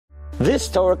This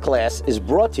Torah class is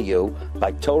brought to you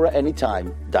by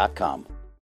TorahAnytime.com.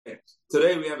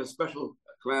 Today we have a special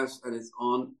class, and it's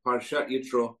on Parshat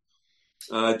Yitro.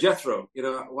 Jethro,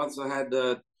 once I had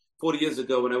 40 years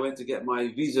ago when I went to get my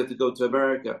visa to go to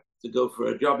America, to go for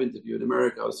a job interview in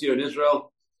America. I was here in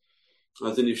Israel. I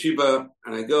was in yeshiva,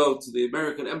 and I go to the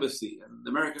American embassy. And the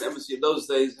American embassy in those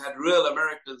days had real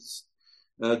Americans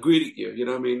greeting you.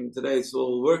 Today it's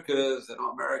all workers. They're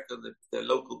not American. They're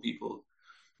local people.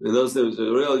 In those days,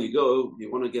 you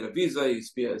want to get a visa, you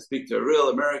speak to a real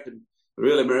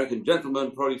American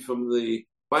gentleman, probably from the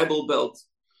Bible Belt.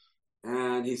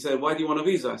 And he said, "Why do you want a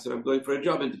visa?" I said, "I'm going for a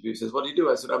job interview." He says, "What do you do?"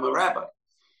 I said, "I'm a rabbi."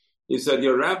 He said,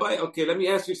 "You're a rabbi? Okay, let me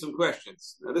ask you some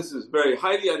questions." Now, this is very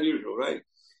highly unusual, right?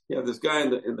 You have this guy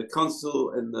in the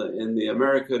consul in the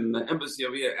American embassy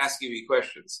over here asking me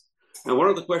questions. And one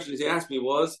of the questions he asked me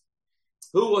was,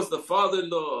 who was the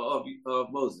father-in-law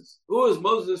of Moses? Who was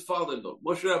Moses' father-in-law?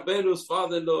 Moshe Rabbeinu's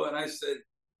father-in-law. And I said,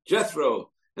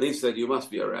 Jethro. And he said, "You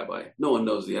must be a rabbi." No one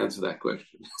knows the answer to that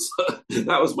question. So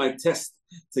that was my test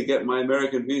to get my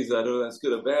American visa. I don't know if that's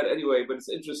good or bad. Anyway, but it's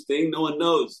interesting. No one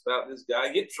knows about this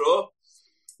guy, Yitro.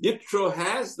 Yitro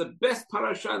has the best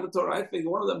parasha in the Torah. I think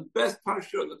one of the best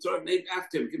parasha in the Torah named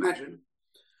after him. Can you imagine?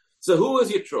 So who was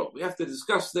Yitro? We have to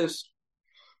discuss this.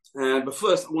 But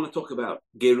first, I want to talk about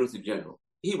Gerut in general.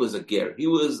 He was a ger. He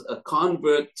was a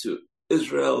convert to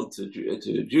Israel, to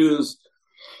Jews,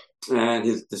 and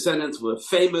his descendants were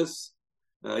famous.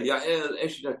 Yael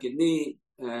Eshet HaKeni,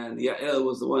 and Yael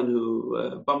was the one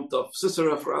who bumped off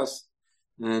Sisera for us,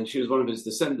 and she was one of his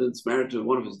descendants, married to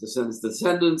one of his descendants.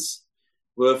 Descendants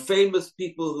were famous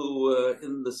people who were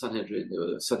in the Sanhedrin. They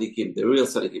were Sadiqim, the real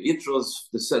Sadiqim. Yitro's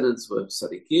descendants were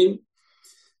Sadiqim.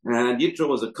 And Yitro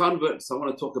was a convert, so I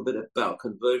want to talk a bit about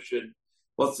conversion,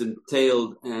 what's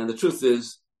entailed. And the truth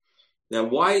is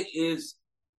that why is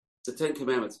the 10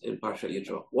 Commandments in Parshat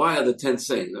Yitro? Why are the 10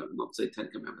 sayings, not say 10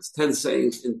 Commandments, 10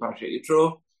 sayings in Parshat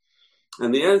Yitro?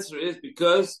 And the answer is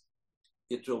because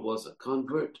Yitro was a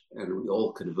convert and we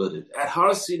all converted. At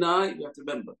Har Sinai, you have to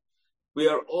remember, we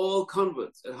are all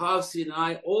converts. At Har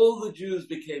Sinai, all the Jews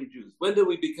became Jews. When did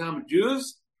we become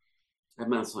Jews? At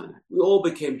Mount Sinai. We all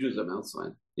became Jews at Mount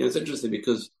Sinai. It's interesting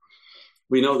because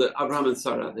we know that Abraham and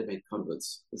Sarah, they made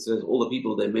converts. It says all the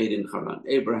people they made in Haran.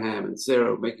 Abraham and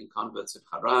Sarah were making converts in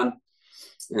Haran.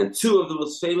 And two of the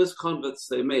most famous converts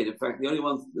they made, in fact, the only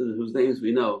ones whose names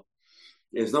we know,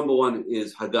 is number one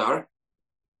is Hagar.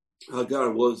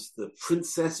 Hagar was the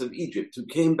princess of Egypt who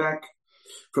came back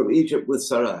from Egypt with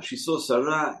Sarah. She saw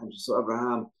Sarah and she saw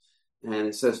Abraham. And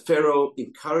it says Pharaoh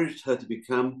encouraged her to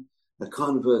become a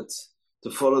convert, to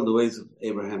follow the ways of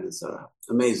Abraham and Sarah.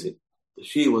 Amazing.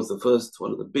 She was the first,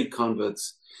 one of the big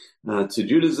converts to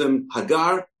Judaism,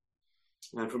 Hagar.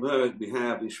 And from her, we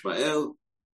have Ishmael.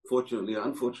 Fortunately or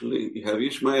unfortunately, we have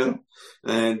Ishmael.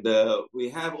 And we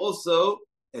have also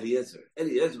Eliezer.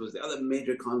 Eliezer was the other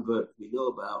major convert we know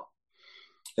about.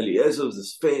 Eliezer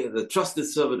was the trusted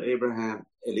servant of Abraham.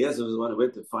 Eliezer was the one who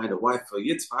went to find a wife for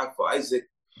Yitzhak, for Isaac.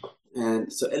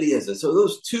 And so Eliezer. So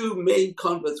those two main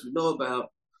converts we know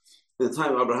about in the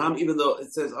time of Abraham, even though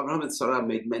it says Abraham and Sarah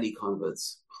made many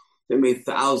converts. They made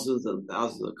thousands and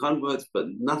thousands of converts, but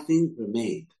nothing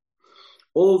remained.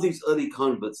 All these early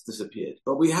converts disappeared.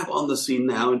 But we have on the scene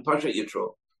now in Parshat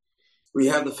Yitro, we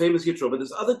have the famous Yitro, but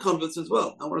there's other converts as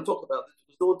well. I want to talk about them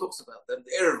because no one talks about them.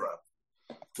 The Erev Rav.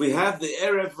 We have the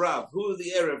Erev Rav. Who are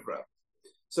the Erev Rav?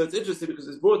 So it's interesting because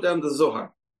it's brought down the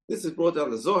Zohar. This is brought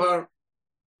down the Zohar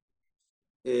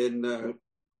in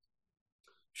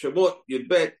Shemot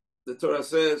Yudbet. The Torah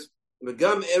says,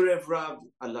 "Megam Erev Rav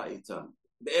ala itam."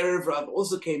 The Erev Rav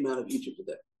also came out of Egypt with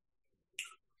them.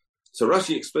 So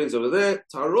Rashi explains over there,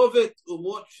 Tarovet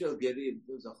umot shel gerim.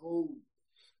 There's a whole,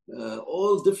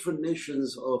 all different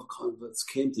nations of converts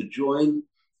came to join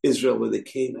Israel when they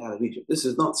came out of Egypt. This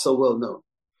is not so well known.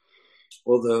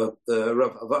 Or the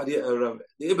Rav Avadia,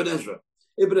 the Ibn Ezra.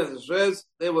 Ibn Ezra says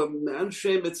they were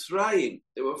Anshe Mitzrayim.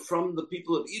 They were from the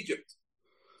people of Egypt.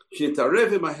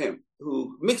 Shetarev imahem,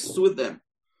 who mixed with them.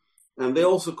 And they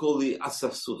also call the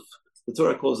Asafsuf. The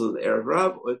Torah calls them the Erev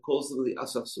Rav, or it calls them the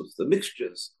Asafsuf, the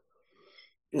mixtures.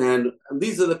 And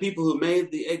these are the people who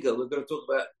made the Egel. We're going to talk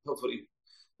about, hopefully,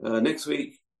 next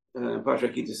week,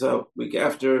 Parshat Ki Tisa, week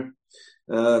after,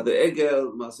 the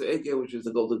Egel, Masa Egel, which is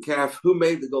the golden calf. Who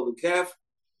made the golden calf?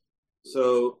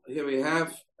 So here we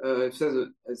have, it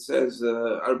says,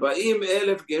 Arba'im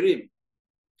elef gerim,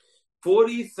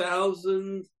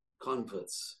 40,000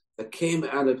 converts that came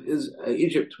out of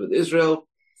Egypt with Israel,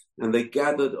 and they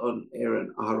gathered on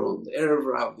Aaron, the Erev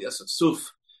Rav, the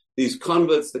Asafsuf. These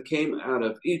converts that came out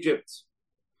of Egypt,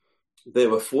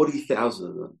 there were 40,000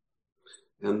 of them.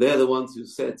 And they're the ones who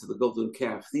said to the golden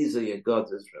calf, these are your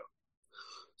gods, Israel.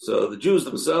 So the Jews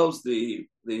themselves, the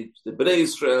Bnei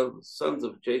Israel, the sons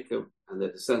of Jacob and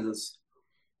their descendants,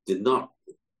 did not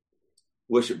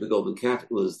worship the golden calf.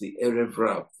 It was the Erev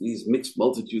Rav, these mixed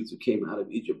multitudes who came out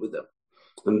of Egypt with them.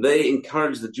 And they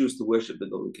encouraged the Jews to worship the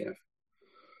golden calf.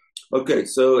 Okay,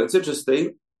 so it's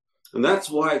interesting. And that's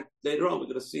why later on we're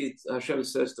going to see Hashem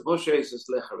says to Moshe, he says,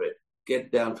 Lechared,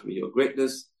 get down from your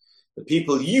greatness. The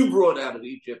people you brought out of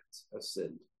Egypt have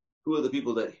sinned. Who are the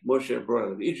people that Moshe brought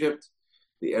out of Egypt?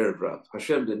 The Erev Rav.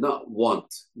 Hashem did not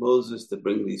want Moses to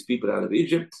bring these people out of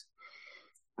Egypt.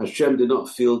 Hashem did not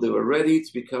feel they were ready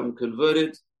to become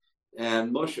converted.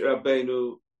 And Moshe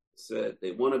Rabbeinu said,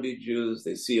 they want to be Jews,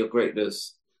 they see your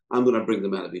greatness, I'm going to bring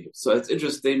them out of Egypt. So it's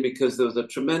interesting because there was a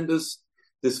tremendous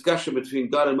discussion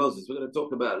between God and Moses. We're going to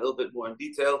talk about it a little bit more in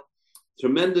detail.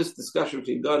 Tremendous discussion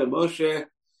between God and Moshe.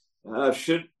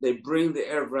 Should they bring the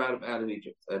Erev Rav out of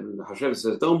Egypt? And Hashem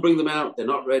says, don't bring them out. They're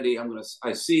not ready.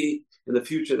 I see in the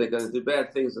future they're going to do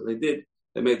bad things that they did.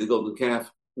 They made the golden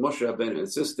calf. Moshe Rabbeinu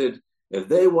insisted, if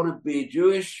they want to be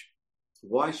Jewish,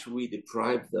 why should we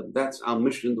deprive them? That's our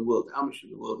mission in the world. Our mission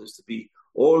in the world is to be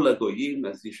all Lagoyim,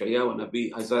 as Yeshayahu and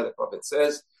Nabi Isaiah the prophet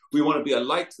says. We want to be a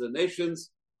light to the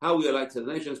nations. How we are light to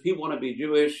the nations? People want to be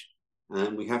Jewish,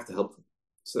 and we have to help them.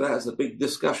 So that is a big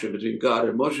discussion between God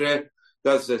and Moshe.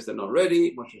 God says they're not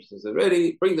ready. Moshe says they're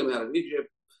ready. Bring them out of Egypt.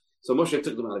 So Moshe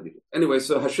took them out of Egypt. Anyway,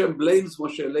 so Hashem blames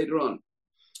Moshe later on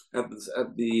at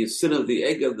the sin of the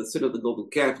egg, the sin of the golden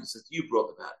calf. He says, you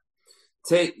brought them out.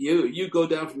 You go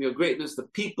down from your greatness. The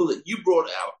people that you brought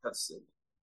out have sinned.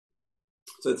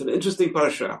 So it's an interesting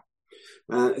parasha.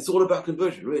 It's all about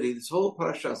conversion, really. This whole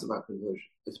parasha is about conversion.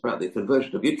 It's about the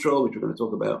conversion of Jethro, which we're going to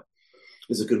talk about.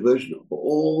 It's a conversion of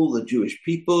all the Jewish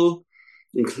people,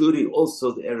 including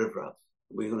also the Erev Rav.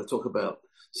 We're going to talk about.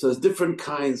 So there's different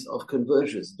kinds of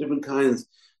conversions, different kinds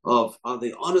of, are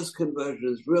they honest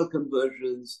conversions, real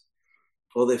conversions,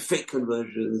 or they're fake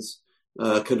conversions,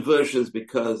 conversions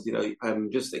because,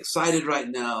 I'm just excited right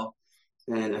now,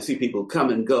 and I see people come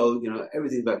and go,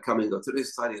 everything about come and go.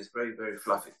 Today's society is very, very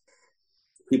fluffy.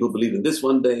 People believe in this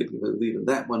one day, people believe in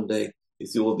that one day. You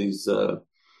see all these,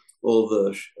 all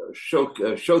the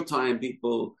Showtime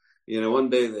people, one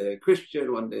day they're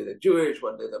Christian, one day they're Jewish,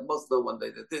 one day they're Muslim, one day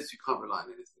they're this. You can't rely on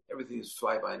anything. Everything is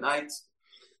fly by night.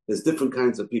 There's different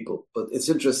kinds of people. But it's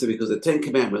interesting because the 10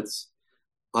 Commandments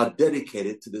are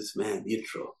dedicated to this man,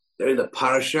 Jethro. They're in the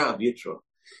parasha of Jethro.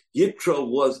 Jethro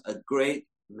was a great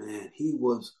man. He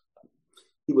was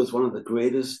one of the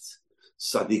greatest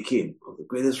tzaddikim, of the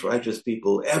greatest righteous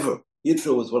people ever.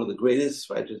 Jethro was one of the greatest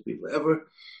righteous people ever,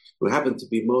 who happened to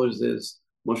be Moshe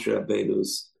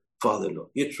Rabbeinu's father-in-law.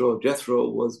 Jethro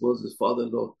was Moses'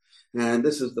 father-in-law. And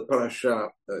this is the parasha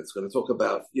it's going to talk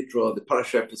about Jethro, the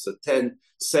parasha episode 10,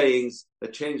 sayings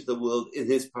that changed the world in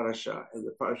his parasha, and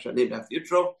the parasha named after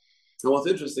Jethro. And what's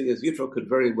interesting is Jethro could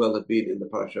very well have been in the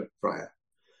parasha prior.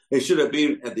 It should have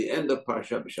been at the end of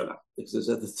parasha B'Shalach, because there's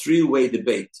a three-way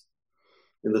debate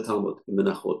in the Talmud, in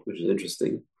Menachot, which is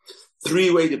interesting.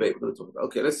 Three-way debate we're going to talk about.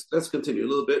 Okay, let's continue a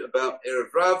little bit about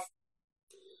Erev Rav.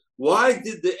 Why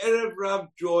did the Erev Rav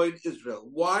join Israel?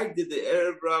 Why did the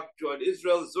Erev Rav join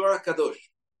Israel? Zohar Kadosh,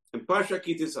 in Parsha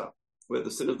Ki Tisa, where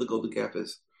the sin of the golden calf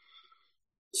is,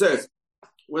 says,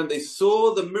 when they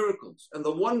saw the miracles and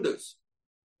the wonders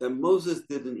that Moses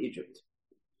did in Egypt,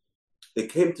 they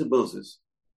came to Moses.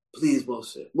 Please,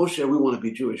 Moshe, we want to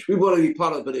be Jewish. We want to be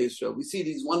part of Bnei Israel. We see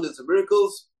these wonders and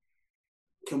miracles.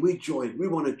 Can we join? We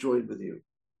want to join with you.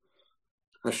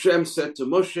 Hashem said to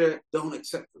Moshe, don't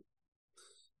accept them.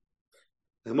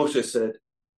 And Moshe said,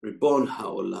 Ribbon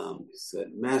ha'olam, he said,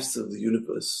 Master of the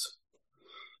universe.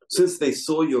 Since they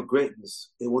saw your greatness,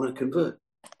 they want to convert.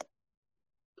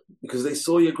 Because they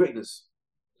saw your greatness.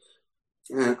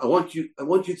 And I want you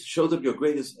to show them your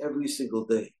greatness every single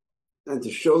day. And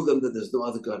to show them that there's no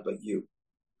other God but you.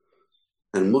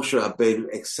 And Moshe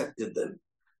Rabbeinu accepted them.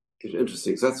 It's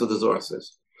interesting, because that's what the Zohar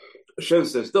says. Hashem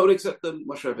says, don't accept them.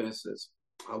 Moshe Rabbeinu says,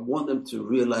 I want them to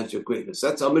realize your greatness.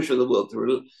 That's our mission in the world,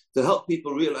 to help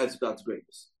people realize God's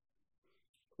greatness.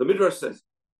 The Midrash says,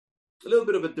 a little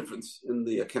bit of a difference in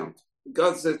the account.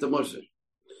 God says to Moses,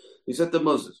 he said to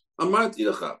Moses, I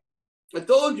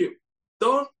told you,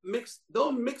 don't mix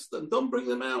them, don't bring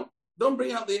them out. Don't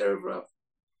bring out the Erev Rav.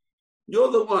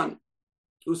 You're the one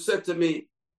who said to me,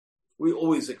 we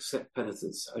always accept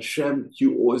penitence. Hashem,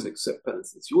 you always accept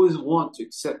penitence. You always want to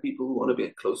accept people who want to be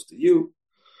close to you.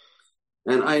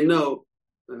 And I know,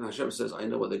 and Hashem says, I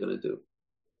know what they're going to do.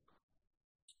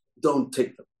 Don't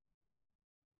take them.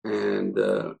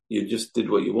 And you just did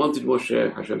what you wanted,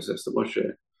 Moshe. Hashem says to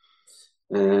Moshe,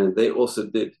 And they also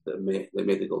did, they made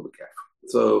the golden calf.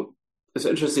 So it's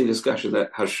an interesting discussion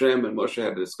that Hashem and Moshe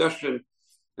had a discussion,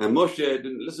 and Moshe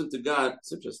didn't listen to God.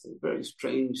 It's interesting, very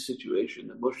strange situation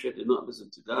that Moshe did not listen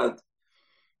to God.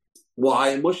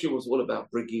 Why? Moshe was all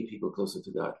about bringing people closer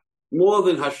to God. More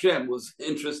than Hashem was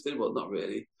interested, well, not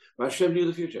really, but Hashem knew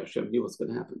the future. Hashem knew what's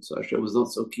going to happen. So Hashem was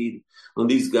not so keen on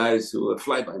these guys who were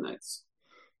fly-by-nights.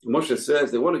 Moshe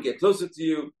says, they want to get closer to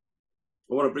you.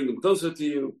 I want to bring them closer to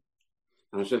you.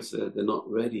 And Hashem said, they're not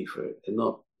ready for it. They're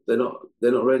not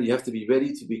ready. You have to be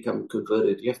ready to become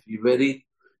converted. You have to be ready.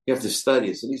 You have to study.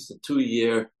 It's at least a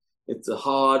 2-year. It's a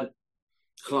hard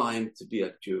climb to be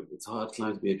a Jew. It's a hard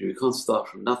climb to be a Jew. You can't start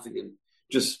from nothing and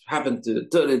just happen to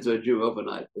turn into a Jew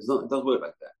overnight. It doesn't work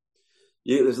like that.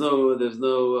 There's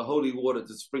no holy water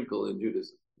to sprinkle in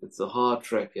Judaism. It's a hard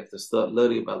trek. You have to start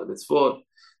learning about the mitzvot,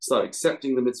 start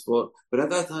accepting the mitzvot. But at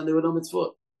that time, there were no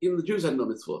mitzvot. Even the Jews had no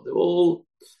mitzvot.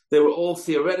 They were all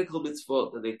theoretical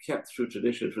mitzvot that they kept through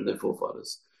tradition from their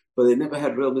forefathers. But they never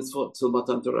had real mitzvot till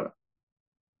Matan Torah.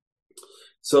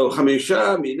 So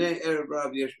Chamisha Minei Erev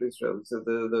Rav Yesh B'Yisrael. So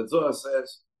the Zohar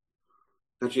says,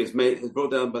 actually it's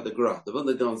brought down by the Gra. The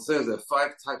Vilna Gaon says there are 5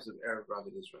 types of Erev Rav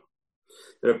in Israel.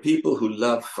 There are people who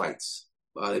love fights.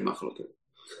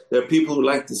 There are people who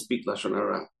like to speak Lashon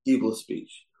Hara, evil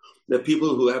speech. There are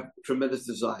people who have tremendous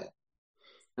desire.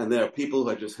 And there are people who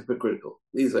are just hypocritical.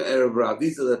 These are Erev Rav.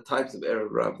 These are the types of Erev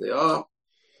Rav they are.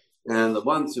 And the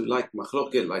ones who like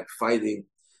machloket, like fighting,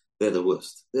 they're the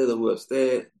worst. They're the worst.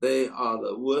 They are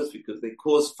the worst because they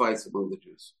cause fights among the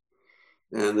Jews.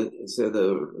 And so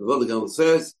the Vilna Gaon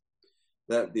says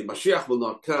that the Mashiach will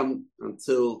not come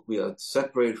until we are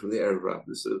separated from the Erev Rav.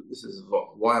 This is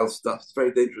wild stuff. It's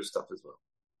very dangerous stuff as well.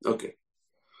 Okay.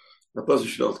 A person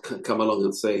should not come along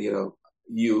and say,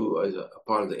 you are a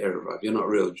part of the Erev Rav. You're not a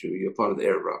real Jew. You're part of the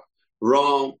Erev Rav.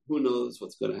 Wrong. Who knows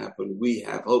what's going to happen? We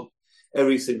have hope.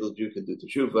 Every single Jew can do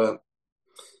teshuvah.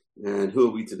 And who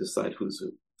are we to decide who's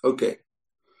who? Okay.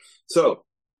 So,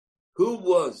 who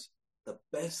was the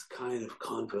best kind of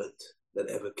convert that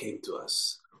ever came to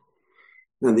us?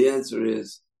 And the answer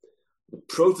is, the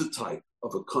prototype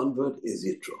of a convert is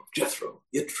Jethro.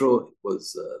 Jethro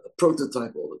was the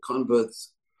prototype of all the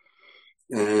converts.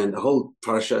 And the whole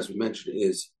parasha, as we mentioned,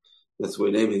 that's why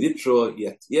we name it Jethro,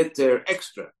 Yeter,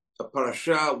 extra. A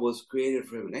parasha was created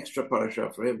for him, an extra parasha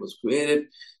for him was created.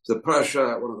 So the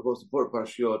parasha, one of the most important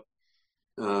parashiyot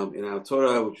in our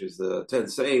Torah, which is the 10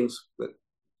 sayings that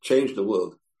changed the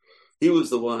world. He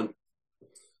was the one.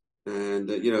 And,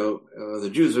 the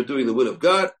Jews are doing the will of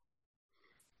God.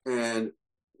 And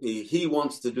he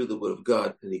wants to do the will of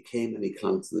God. And he came and he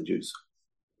clung to the Jews.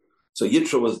 So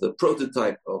Yitro was the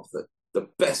prototype of the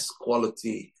best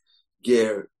quality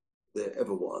ger there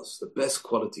ever was. The best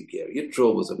quality ger.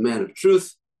 Yitro was a man of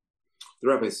truth. The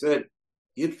rabbi said,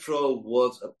 Yitro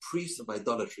was a priest of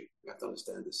idolatry. You have to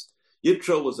understand this.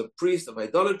 Yitro was a priest of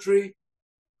idolatry.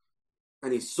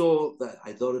 And he saw that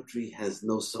idolatry has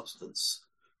no substance.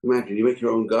 Imagine, you make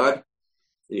your own God,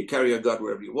 and you carry your God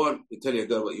wherever you want, you tell your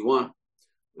God what you want,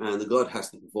 and the God has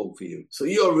to perform for you. So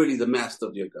you're really the master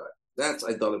of your God. That's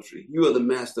idolatry. You are the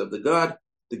master of the God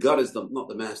is not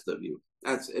the master of you.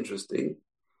 That's interesting.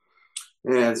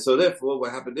 And so therefore,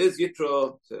 what happened is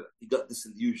Yitro, he got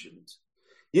disillusioned.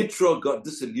 Yitro got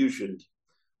disillusioned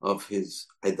of his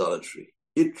idolatry.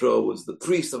 Yitro was the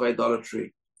priest of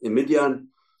idolatry in Midian.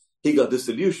 He got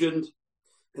disillusioned,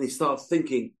 and he started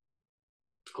thinking,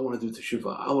 I want to do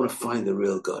teshuvah. I want to find the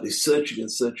real God. He's searching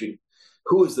and searching.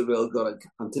 Who is the real God?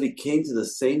 Until he came to the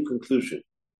same conclusion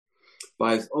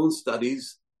by his own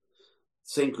studies,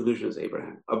 same conclusion as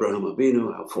Abraham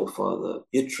Avinu, our forefather.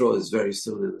 Yitro is very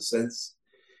similar in a sense.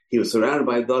 He was surrounded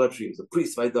by idolatry. He was a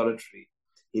priest of idolatry.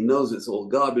 He knows it's all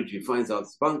garbage. He finds out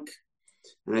it's bunk.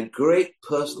 And at great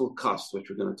personal cost, which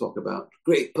we're going to talk about,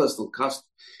 great personal cost,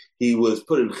 he was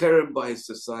put in cherem by his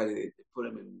society. They put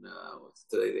him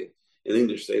in, in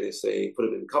English they say, put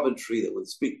him in Coventry. They would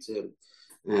speak to him.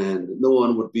 And no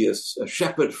one would be a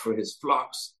shepherd for his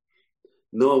flocks.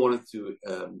 No one wanted to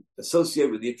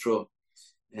associate with Yitro.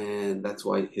 And that's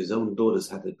why his own daughters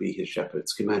had to be his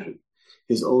shepherds. Can you imagine?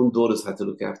 His own daughters had to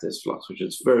look after his flocks, which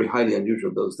is very highly unusual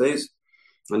in those days.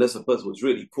 Unless a person was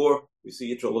really poor. We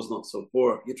see Yitro was not so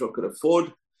poor. Yitro could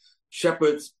afford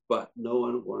shepherds, but no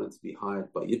one wanted to be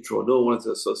hired by Yitro. No one wanted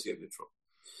to associate with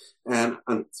Yitro.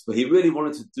 But he really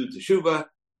wanted to do teshuvah.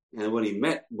 And when he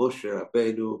met Moshe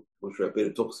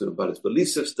Rabbeinu talks to him about his belief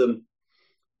system.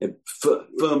 And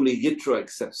firmly, Yitro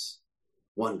accepts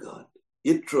one God.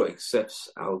 Yitro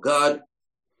accepts our God.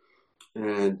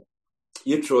 And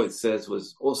Yitro, it says,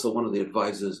 was also one of the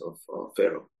advisors of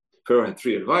Pharaoh. Pharaoh had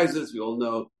 3 advisors. We all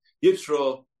know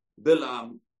Yitro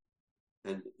Bilam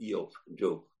and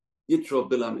Job. Yitro,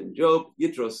 Bilam, and Job.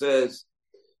 Yitro says,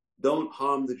 don't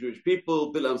harm the Jewish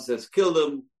people. Bilam says, kill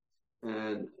them.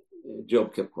 And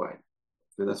Job kept quiet.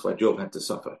 And that's why Job had to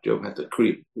suffer. Job had to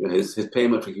scream. His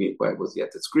payment for keeping quiet was he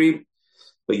had to scream.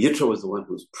 But Yitro was the one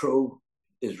who was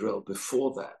pro-Israel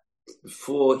before that.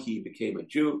 Before he became a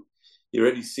Jew, you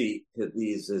already see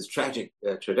his tragic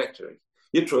trajectory.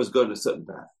 Yitro is going a certain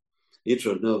path.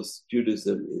 Yitro knows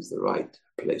Judaism is the right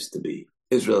place to be.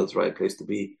 Israel is the right place to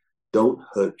be. Don't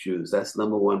hurt Jews. That's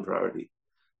number one priority.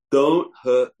 Don't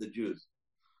hurt the Jews.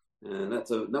 And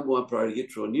that's a number one priority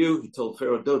Yitro knew. He told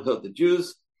Pharaoh, don't hurt the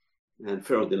Jews. And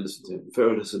Pharaoh didn't listen to him.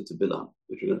 Pharaoh listened to Bilam,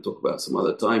 which we're going to talk about some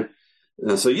other time.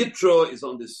 So Yitro is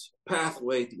on this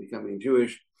pathway to becoming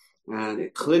Jewish. And a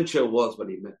clincher was when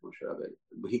he met Moshe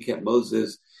Rabbeinu. He kept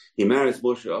Moses. He marries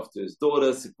Moshe off to his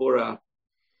daughter, Zipporah.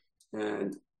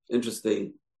 And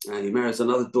interesting, and he marries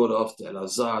another daughter off to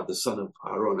Elazar, the son of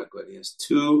Aaron. He has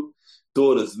two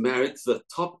daughters married to the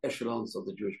top echelons of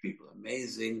the Jewish people.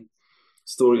 Amazing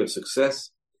story of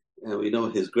success. And we know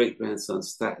his great-grandson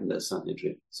sat in the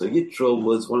Sanhedrin. So Yitro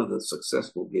was one of the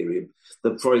successful Gerim,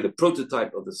 probably the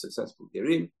prototype of the successful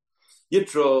Gerim.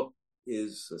 Yitro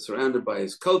is surrounded by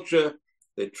his culture.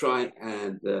 They try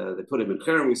and they put him in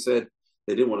Cherem. We said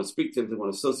they didn't want to speak to him, they didn't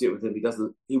want to associate with him.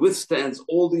 He withstands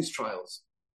all these trials.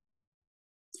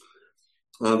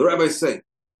 The rabbis say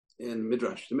in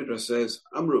Midrash, the Midrash says,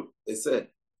 Amru, they said,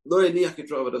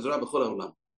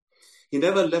 he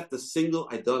never left a single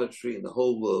idolatry in the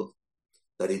whole world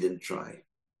that he didn't try.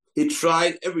 He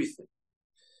tried everything.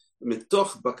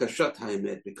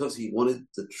 Because he wanted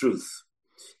the truth.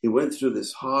 He went through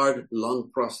this hard, long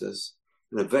process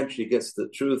and eventually gets the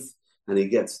truth and he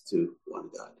gets to one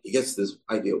God. He gets this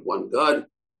idea of one God,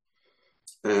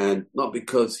 and not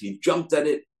because he jumped at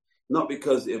it, not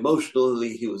because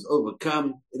emotionally he was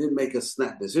overcome. He didn't make a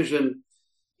snap decision.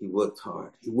 He worked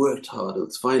hard.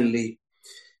 And finally,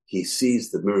 he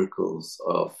sees the miracles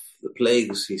of the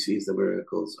plagues. He sees the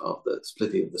miracles of the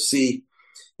splitting of the sea.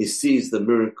 He sees the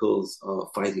miracles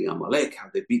of fighting Amalek, how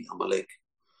they beat Amalek.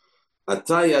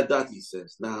 Atayadat, he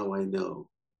says, now I know.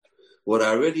 What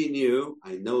I already knew,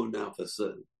 I know now for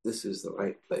certain. This is the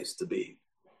right place to be.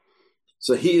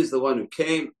 So he is the one who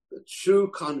came, the true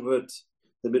convert.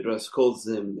 The Midrash calls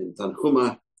him in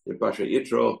Tanhuma, in Parshat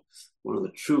Yitro, one of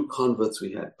the true converts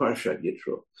we had, Parshat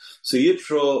Yitro. So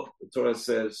Yitro, the Torah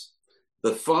says,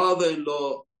 the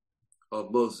father-in-law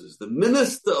of Moses, the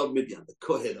minister of Midian, the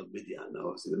Kohen of Midian,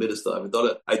 obviously the minister of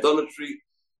idolatry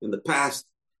in the past,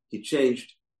 he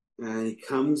changed and he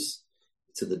comes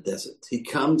to the desert.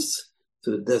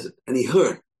 And he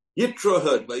heard. Yitro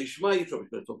heard. Vayishma Yitro, we're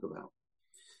going to talk about.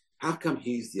 How come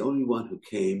he's the only one who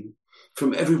came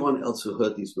from everyone else who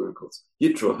heard these miracles?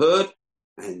 Yitro heard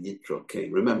and Yitro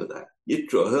came. Remember that.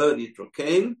 Yitro heard, Yitro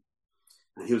came,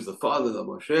 and he was the father of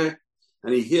Moshe,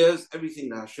 and he hears everything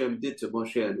that Hashem did to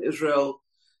Moshe and Israel.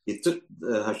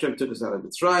 Hashem took us out of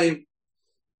Mitzrayim,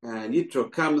 and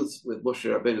Yitro comes with Moshe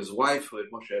Rabbeinu's wife, who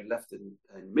Moshe had left in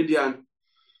Midian,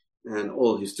 and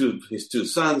all his two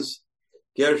sons,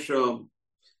 Gershom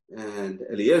and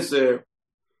Eliezer,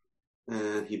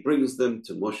 and he brings them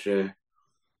to Moshe,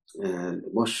 and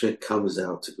Moshe comes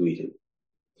out to greet him.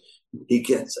 He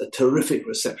gets a terrific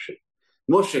reception.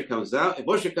 Moshe comes out. If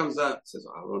Moshe comes out, it says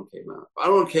Aaron came out.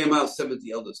 Aaron came out,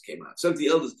 70 elders came out. 70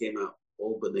 elders came out.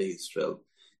 All Bnei Israel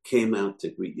came out to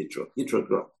greet Yitro. Yitro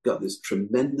got this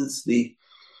tremendously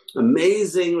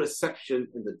amazing reception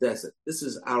in the desert. This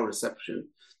is our reception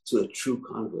to a true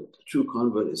convert. A true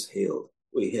convert is hailed.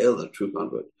 We hail a true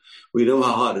convert. We know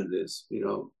how hard it is.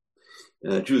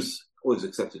 Jews always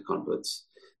accepted converts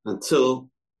until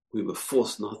we were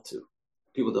forced not to.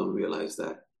 People don't realize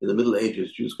that. In the Middle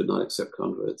Ages, Jews could not accept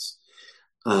converts.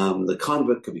 The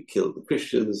convert could be killed. The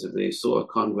Christians, if they saw a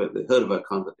convert, they heard of a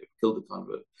convert, they killed the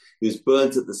convert. He was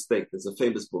burnt at the stake. There's a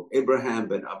famous book, Abraham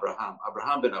ben Abraham,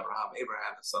 Abraham, the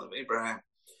son of Abraham,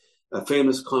 a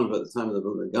famous convert at the time of the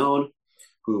Vilna Gaon,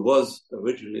 who was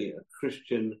originally a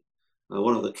Christian,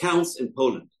 one of the counts in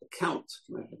Poland. A count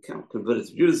converted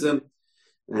to Judaism,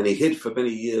 and he hid for many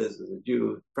years as a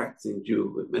Jew, practicing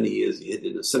Jew for many years. He hid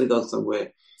in a synagogue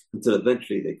somewhere until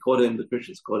eventually they caught him, the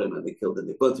Christians caught him, and they killed him.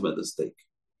 They burnt him at the stake.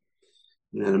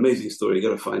 And an amazing story. You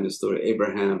got to find the story.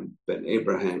 Abraham ben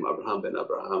Abraham,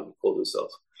 he called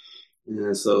himself.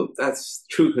 And so that's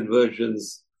true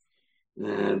conversions.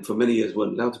 And for many years,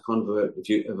 weren't allowed to convert.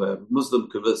 If a Muslim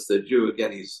converts to a Jew,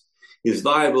 again, he's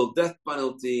liable, death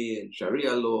penalty and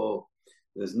Sharia law.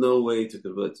 There's no way to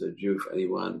convert to a Jew for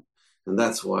anyone. And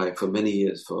that's why for many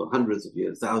years, for hundreds of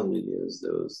years, thousands of years,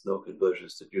 there was no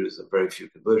conversions to Judaism, very few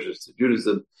conversions to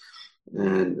Judaism.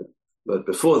 But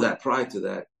before that, prior to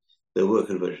that, there were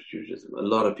conversions to Judaism. A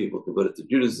lot of people converted to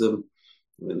Judaism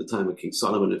in the time of King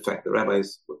Solomon. In fact, the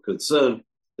rabbis were concerned.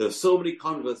 There were so many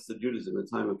converts to Judaism in the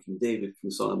time of King David,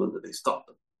 King Solomon, that they stopped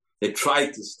them. They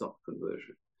tried to stop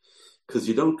conversion. Because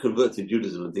you don't convert to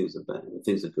Judaism when things are bad, when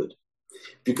things are good.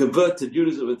 If you convert to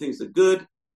Judaism when things are good,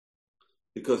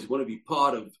 because you want to be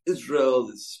part of Israel,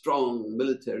 this strong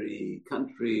military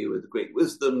country with great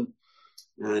wisdom,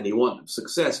 and you want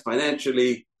success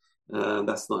financially,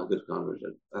 that's not a good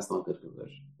conversion. That's not a good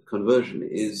conversion. The conversion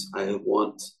is, I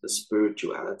want the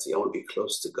spirituality. I want to be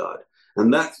close to God.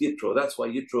 And that's Yitro. That's why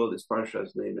Yitro, this parasha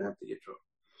is named after Yitro.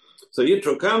 So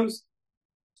Yitro comes,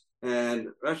 and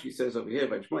Rashi says over here,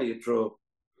 Vayishma Yitro,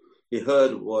 he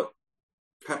heard what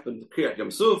happened to Kriyat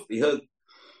Yamsuf. He heard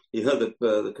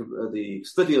the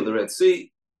splitting of the Red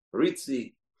Sea,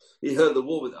 Haritzi. He heard the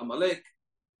war with Amalek,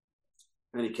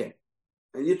 and he came.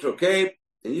 And Yitro came,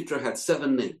 and Yitro had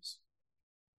 7 names.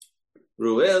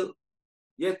 Ruel,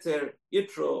 Yeter,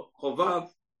 Yitro, Chovav,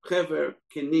 Chever,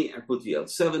 Keni, and Putiel.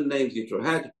 7 names Yitro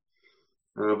had.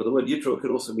 But the word Yitro could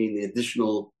also mean the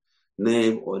additional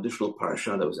name or additional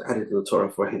parasha that was added in the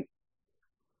Torah for him.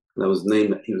 And he was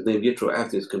named Yitro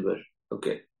after his conversion.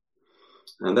 Okay.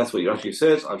 And that's what Rashi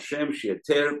says, Al Shem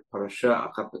Sheter Parasha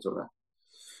Achat Torah.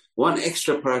 1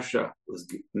 extra parasha was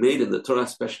made in the Torah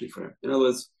especially for him. In other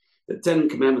words, the 10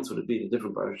 commandments would have been a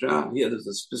different parasha. Here there's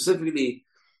specifically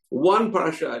 1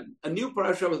 parasha, a new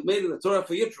parasha was made in the Torah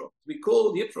for Yitro, to be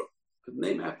called Yitro,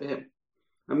 named after him.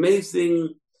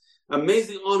 Amazing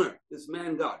honor this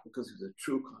man got, because he's a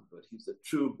true convert. He's a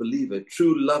true believer,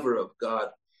 true lover of God.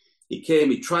 He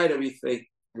came, he tried everything,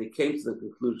 and he came to the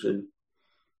conclusion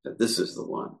that this is the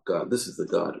one God, this is the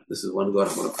God, this is one God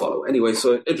I want to follow. Anyway,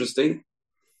 so interesting.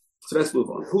 So let's move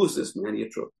on. Who is this man,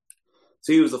 Yitro?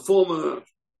 So he was a former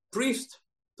priest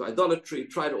to idolatry,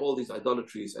 tried all these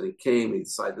idolatries, and he came, he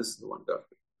decided this is the one God.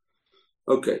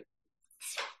 Okay,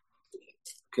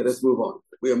 let's move on.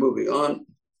 We are moving on.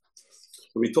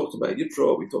 We talked about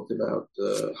Yitro, we talked about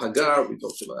Hagar, we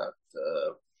talked about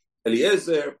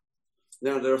Eliezer.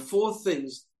 Now, there are 4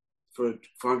 things for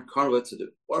a convert to do.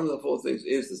 One of the 4 things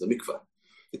is there's a mikvah.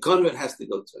 The convert has to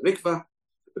go to a mikvah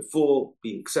before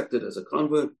being accepted as a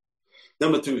convert.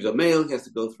 Number 2 is a male. He has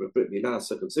to go through a Brit Milah,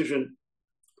 circumcision,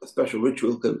 a special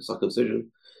ritual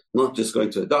circumcision, not just going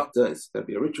to a doctor. It's going to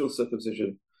be a ritual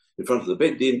circumcision in front of the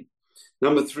Beit Din.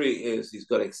 Number 3 is he's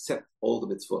got to accept all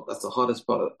the mitzvot. That's the hardest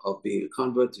part of being a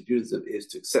convert to Judaism, is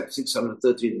to accept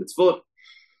 613 mitzvot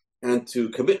and to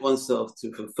commit oneself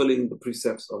to fulfilling the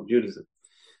precepts of Judaism.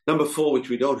 Number 4, which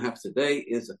we don't have today,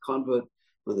 is a convert,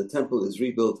 when the temple is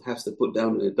rebuilt, has to put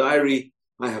down in a diary,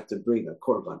 I have to bring a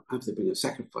korban, I have to bring a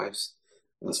sacrifice,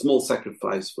 a small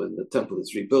sacrifice when the temple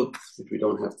is rebuilt, which we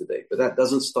don't have today. But that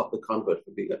doesn't stop the convert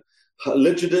from being a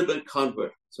legitimate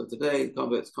convert. So today,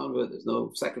 convert, there's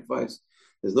no sacrifice,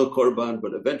 there's no korban,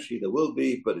 but eventually there will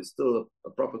be, but it's still a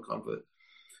proper convert.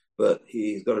 But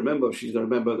she's got to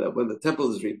remember that when the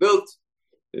temple is rebuilt,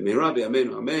 Mirabi,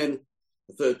 Amen, Amen,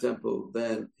 the 3rd temple,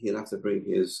 then he'll have to bring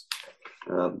his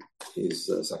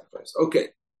sacrifice. Okay,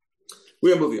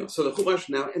 we are moving on. So the Chumash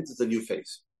now enters a new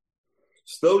phase.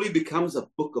 Slowly becomes a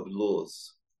book of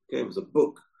laws. Okay, it was a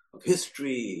book of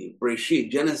history,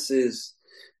 Bereshit, Genesis.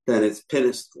 Then it's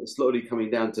slowly coming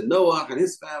down to Noah and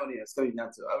his family. It's coming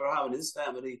down to Abraham and his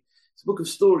family. It's a book of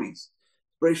stories.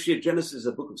 Bereshit, Genesis is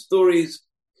a book of stories.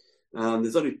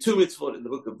 There's only 2 mitzvot in the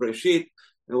book of Bereshit.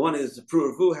 And one is the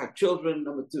Pru'urvu, have children.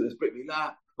 Number 2 is Brit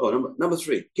Milah. Number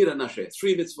 3, Kira Nashe.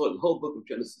 3 mitzvot, the whole book of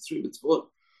Genesis, 3 mitzvot,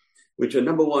 which are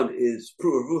number 1 is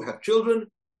Pru'urvu, have children,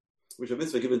 which are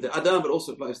mitzvah given to Adam, but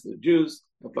also applies to the Jews,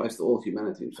 applies to all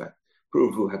humanity, in fact.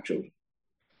 Pru'urvu, have children.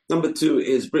 Number 2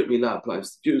 is Brit Milah,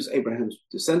 applies to Jews, Abraham's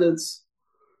descendants.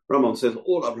 Rambam says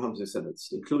all Abraham's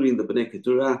descendants, including the Bnei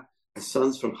Keturah, the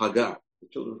sons from Hagar, the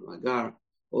children from Hagar,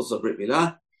 also Brit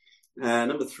Milah. And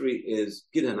number 3 is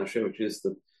Gidhan Hashem, which is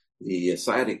the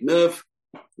sciatic nerve,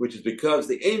 which is because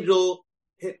the angel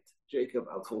hit Jacob,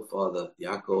 our forefather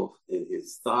Yaakov, in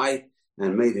his thigh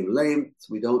and made him lame.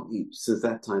 So we don't eat. Since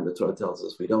that time, the Torah tells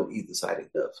us we don't eat the sciatic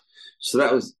nerve. So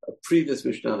that was a previous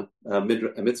Mishnah, a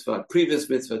mitzvah, previous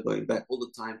mitzvah, going back all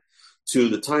the time to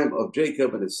the time of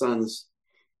Jacob and his sons,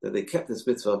 that they kept this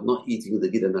mitzvah of not eating the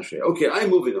Gidhan Hashem. Okay, I'm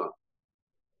moving on.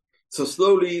 So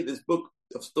slowly, this book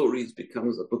of stories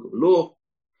becomes a book of law.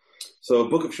 So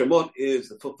book of Shemot is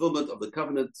the fulfillment of the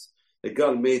covenants that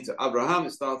God made to Abraham.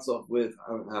 It starts off with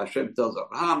Hashem tells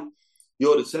Abraham,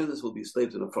 your descendants will be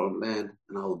slaves in a foreign land,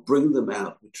 and I will bring them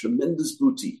out with tremendous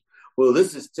booty. Well,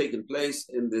 this has taken place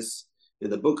in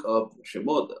the book of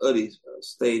Shemot, the early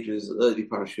stages, the early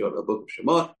parashiyot of the book of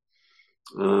Shemot.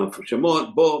 From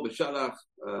Shemot, Bo, B'Shalach,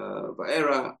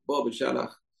 Va'era, Bo,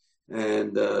 B'Shalach.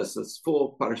 And so it's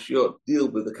 4 parashiot deal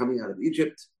with the coming out of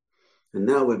Egypt. And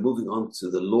now we're moving on to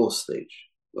the law stage.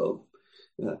 Well,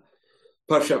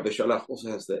 Parshat B'Shalach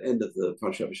also has the end of the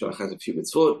Parshat B'Shalach has a few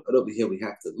mitzvot, but over here we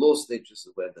have the law stages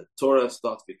where the Torah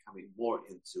starts becoming more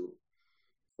into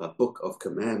a book of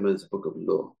commandments, a book of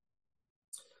law.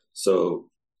 So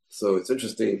it's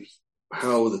interesting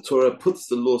how the Torah puts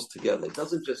the laws together. It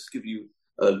doesn't just give you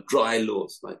dry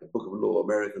laws like a book of law,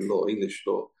 American law, English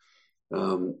law.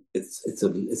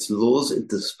 It's laws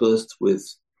interspersed with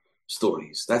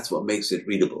stories. That's what makes it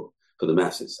readable for the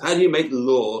masses. How do you make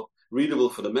law readable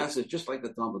for the masses? Just like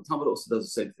the Talmud. Talmud also does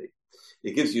the same thing.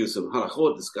 It gives you some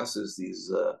halachot, discusses these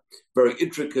very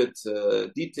intricate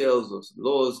details of some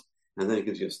laws, and then it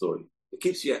gives you a story. It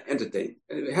keeps you entertained,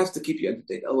 and it has to keep you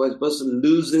entertained. Otherwise, a person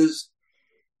loses.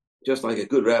 Just like a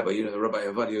good rabbi, Rabbi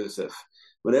Avad Yosef,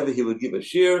 whenever he would give a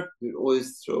shir, he would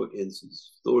always throw in some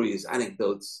stories,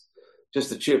 anecdotes, just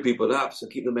to cheer people up, so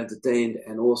keep them entertained,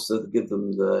 and also to give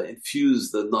them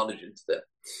infuse the knowledge into them.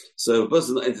 So if a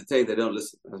person is not entertained, they don't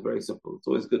listen. That's very simple. It's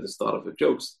always good to start off with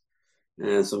jokes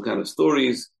and some kind of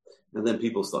stories, and then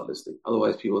people start listening.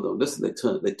 Otherwise, people don't listen.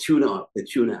 They tune out.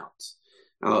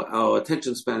 Our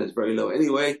attention span is very low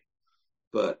anyway,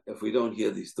 but if we don't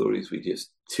hear these stories, we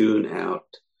just tune out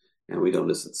and we don't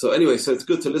listen. So anyway, so it's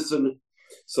good to listen.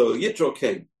 So Jethro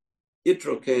came,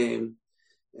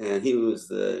 and he was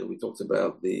we talked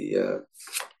about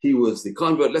he was the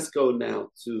convert. Let's go now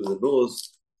to the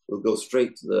laws. We'll go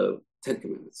straight to the 10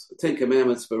 Commandments. The 10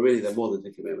 Commandments, but really they're more than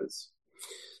 10 Commandments.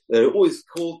 They're always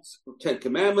called 10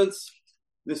 Commandments.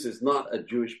 This is not a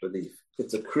Jewish belief.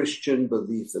 It's a Christian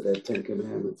belief that there are 10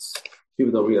 Commandments.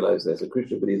 People don't realize there's a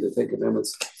Christian belief that 10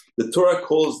 Commandments. The Torah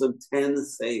calls them 10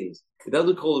 sayings. It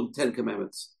doesn't call them 10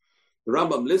 Commandments. The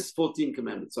Rambam lists 14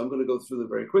 commandments. So I'm going to go through them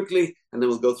very quickly, and then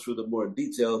we'll go through them more in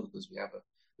detail because we have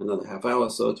another half hour,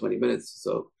 so 20 minutes.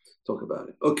 So talk about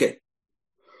it. Okay.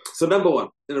 So number 1,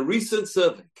 in a recent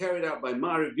survey carried out by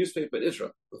Ma'ariv newspaper in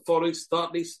Israel, the following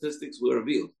startling statistics were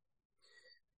revealed.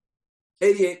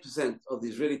 88% of the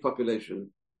Israeli population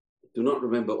do not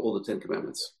remember all the 10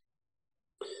 commandments.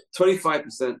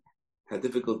 25% had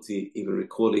difficulty even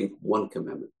recalling one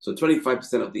commandment. So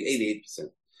 25% of the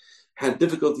 88% had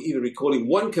difficulty even recalling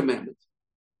one commandment.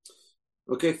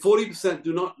 Okay, 40%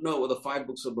 do not know what the 5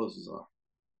 books of Moses are.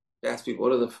 They ask people,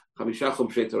 what are the Chamisha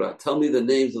Chumshei Torah? Tell me the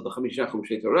names of the Chamisha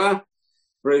Chumshei Torah.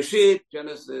 Bereshit,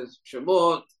 Genesis,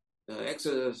 Shemot,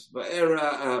 Exodus,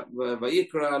 Va'era,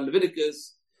 Vayikra,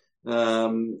 Leviticus,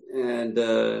 and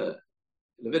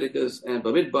Leviticus, and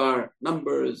Bamidbar,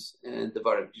 Numbers, and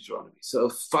Devarim, Deuteronomy. So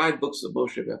 5 books of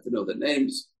Moshe, we have to know the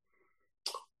names.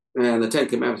 And the 10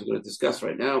 Commandments we're going to discuss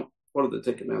right now. What are the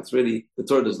 10 Commandments? Really, the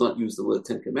Torah does not use the word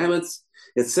 10 Commandments.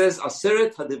 It says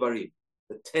Aseret HaDevarim,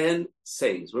 the 10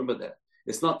 sayings. Remember that.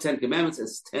 It's not 10 Commandments,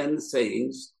 it's 10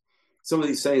 sayings. Some of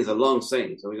these sayings are long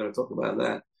sayings, so we're going to talk about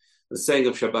that. The saying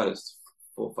of Shabbat is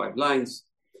 4 or 5 lines.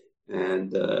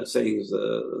 And sayings,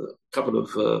 a couple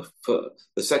of, for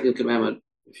the second commandment,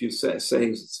 a few sayings,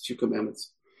 it's 2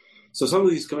 commandments. So some of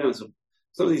these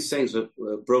sayings are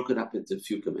broken up into a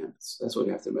few commandments. That's what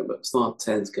you have to remember. It's not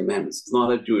 10 commandments. It's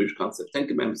not a Jewish concept. 10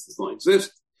 commandments does not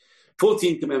exist.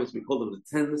 14 commandments, we call them the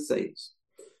 10 sayings.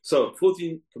 So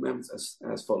 14 commandments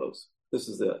as follows. This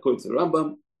is according to the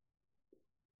Rambam.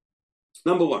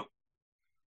 Number 1,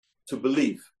 to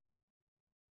believe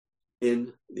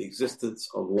in the existence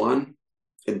of one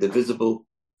indivisible,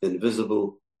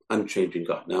 invisible, unchanging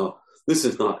God. Now, this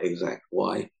is not exact.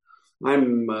 Why?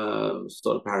 I'm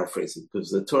sort of paraphrasing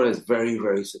because the Torah is very,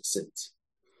 very succinct.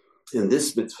 In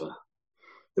this mitzvah,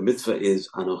 the mitzvah is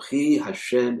Anochi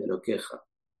Hashem Elokecha.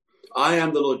 I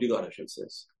am the Lord your God, Hashem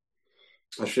says.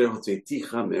 Asher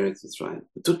hotzeiticha me'eretz Mitzrayim.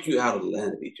 I took you out of the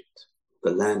land of Egypt,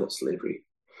 the land of slavery.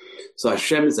 So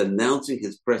Hashem is announcing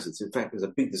his presence. In fact, there's a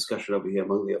big discussion over here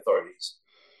among the authorities.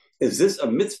 Is this a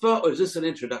mitzvah or is this an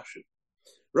introduction?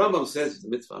 Rambam says it's a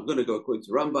mitzvah. I'm going to go according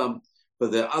to Rambam,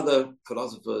 but there are other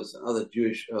philosophers and other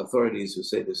Jewish authorities who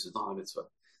say this is not a mitzvah.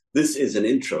 This is an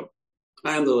intro.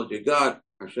 I am the Lord your God.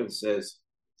 Hashem says,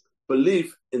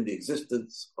 believe in the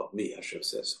existence of me. Hashem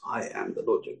says, I am the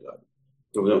Lord your God.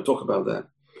 And we're going to talk about that.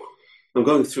 I'm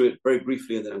going through it very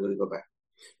briefly and then I'm going to go back.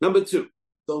 Number 2.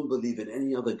 Don't believe in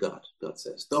any other God, God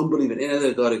says. Don't believe in any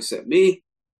other God except me.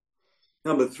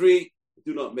 Number 3,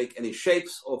 do not make any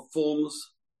shapes or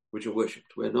forms which are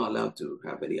worshipped. We're not allowed to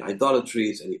have any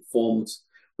idolatries, any forms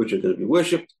which are going to be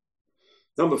worshipped.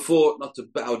 Number 4, not to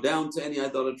bow down to any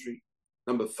idolatry.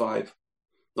 Number 5,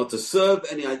 not to serve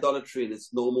any idolatry in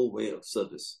its normal way of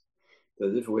service. There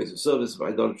are different ways of service of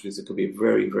idolatries. It could be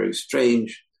very, very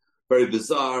strange, very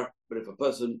bizarre. But if a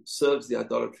person serves the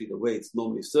idolatry the way it's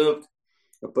normally served,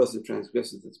 a person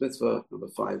transgresses its mitzvah. Number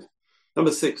 5.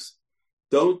 Number 6,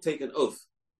 don't take an oath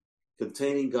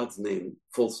containing God's name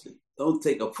falsely. Don't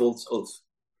take a false oath.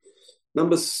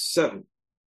 Number 7,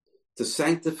 to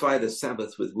sanctify the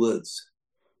Sabbath with words,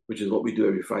 which is what we do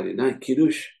every Friday night.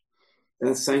 Kiddush,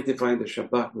 that's sanctifying the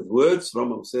Shabbat with words.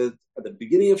 Rambam said at the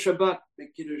beginning of Shabbat,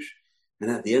 make Kiddush,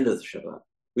 and at the end of the Shabbat.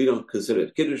 We don't consider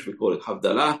it Kiddush, we call it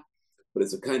Havdalah, but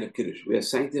it's a kind of Kiddush. We are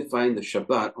sanctifying the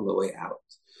Shabbat on the way out.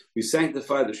 We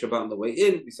sanctify the Shabbat on the way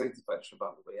in, we sanctify the Shabbat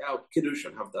on the way out. Kiddush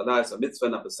and Havdalah is a mitzvah.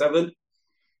 Number 7.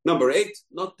 Number 8,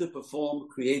 not to perform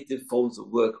creative forms of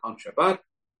work on Shabbat.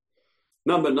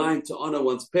 Number 9, to honor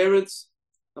one's parents.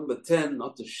 Number 10,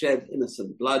 not to shed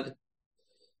innocent blood.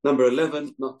 Number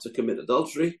 11, not to commit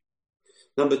adultery.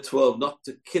 Number 12, not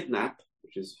to kidnap,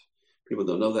 which is, people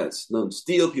don't know that. It's don't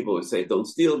steal. People always say, don't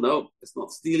steal. No, it's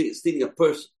not stealing. It's stealing a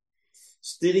person.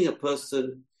 Stealing a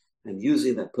person and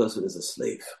using that person as a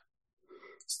slave.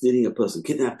 Stealing a person,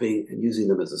 kidnapping and using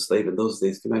them as a slave. In those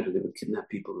days, can you imagine they would kidnap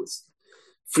people,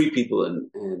 free people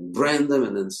and brand them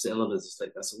and then sell them as a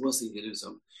slave. That's the worst thing you can do to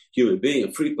some human being,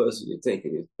 a free person, you take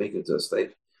and you make it to a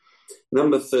slave.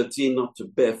 Number 13, not to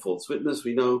bear false witness,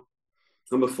 we know.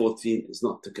 Number 14 is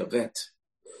not to covet,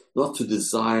 not to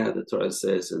desire. The Torah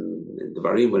says in the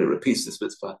Devarim, when it repeats this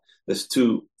mitzvah, there's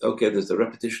the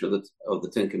repetition of the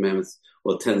 10 commandments,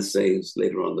 or 10 sayings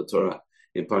later on in the Torah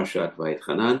in Parshat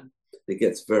Vayetchanan. It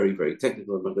gets very, very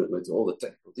technical. I'm not going to go into all the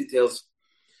technical details.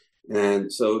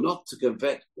 And so not to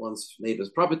covet one's neighbor's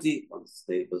property, one's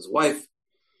neighbor's wife,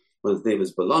 one's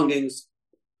neighbor's belongings,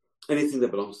 anything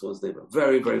that belongs to one's neighbor.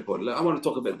 Very, very important. I want to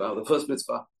talk a bit about the first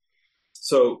mitzvah.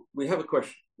 So we have a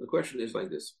question. The question is like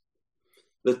this.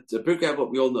 The Pirkei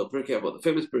Avot, we all know Pirkei Avot, the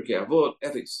famous Pirkei Avot,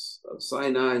 Ethics of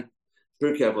Sinai.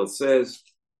 Pirkei Avot says,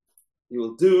 you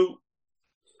will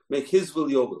make his will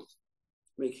your will.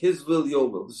 Make his will your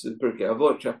will. This is in Pirkei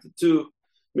Avot, chapter 2,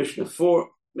 Mishnah 4.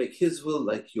 Make his will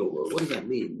like your will. What does that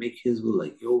mean? Make his will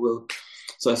like your will.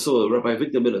 So I saw Rabbi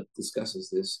Victor Miller discusses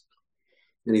this,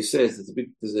 and he says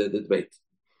there's a debate.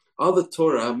 Are the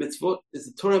Torah mitzvot? Is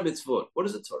the Torah mitzvot? What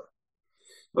is the Torah?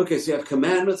 Okay, so you have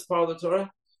commandments part of the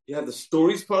Torah. You have the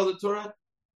stories part of the Torah.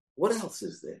 What else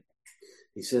is there?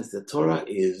 He says the Torah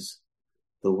is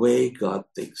the way God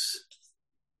thinks.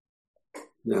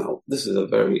 Now, this is a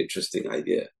very interesting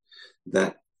idea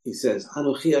that he says,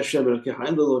 Anochi Hashem Elokecha, I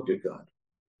am the Lord your God.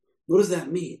 What does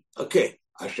that mean? Okay,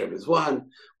 Hashem is one.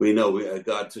 We know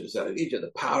God took us out of Egypt,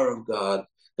 the power of God.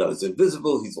 God is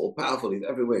invisible. He's all-powerful. He's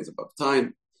everywhere. He's above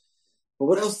time. But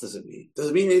what else does it mean? Does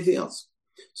it mean anything else?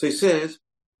 So he says,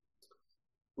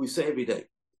 we say every day,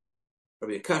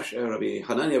 Rabbi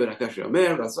Hanania ben Akashya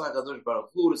Omer, Rasah Kadosh Baruch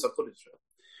Hu L'Sakol Yisrael.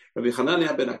 Rabbi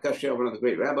Hanania ben Akashya, one of the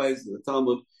great rabbis in the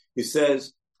Talmud, he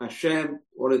says, Hashem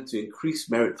wanted to increase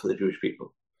merit for the Jewish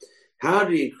people. How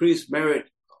did he increase merit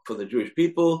for the Jewish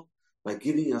people? By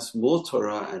giving us more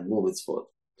Torah and more mitzvot.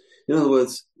 In other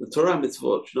words, the Torah and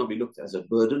mitzvot should not be looked at as a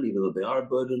burden, even though they are a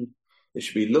burden. They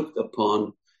should be looked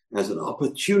upon as an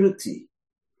opportunity.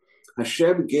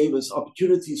 Hashem gave us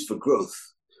opportunities for growth.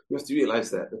 We have to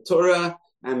realize that. The Torah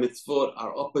and mitzvot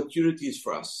are opportunities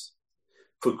for us,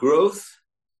 for growth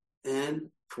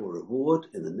and for reward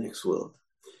in the next world.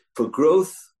 For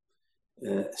growth,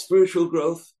 spiritual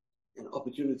growth, and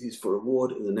opportunities for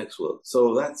reward in the next world.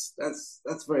 So that's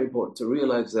very important to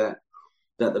realize that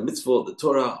the mitzvot, the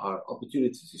Torah, are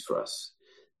opportunities for us.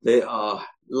 They are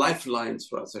lifelines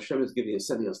for us. Hashem is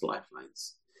sending us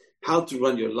lifelines. How to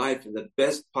run your life in the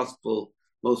best possible,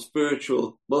 most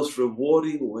spiritual, most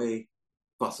rewarding way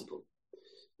possible.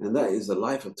 And that is a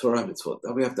life of Torah mitzvot.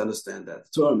 That we have to understand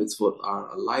that. Torah mitzvot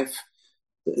are a life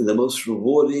in the most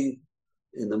rewarding,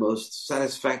 in the most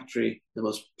satisfactory, the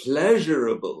most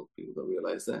pleasurable. People don't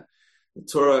realize that. The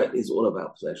Torah is all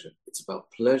about pleasure. It's about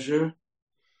pleasure,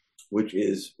 which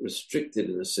is restricted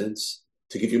in a sense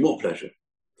to give you more pleasure.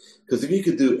 Because if you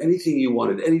could do anything you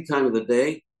wanted any time of the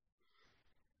day,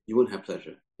 you wouldn't have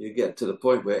pleasure. You get to the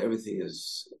point where everything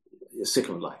you're sick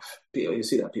of life. You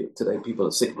see that today, people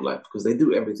are sick of life because they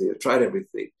do everything, they've tried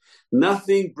everything.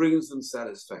 Nothing brings them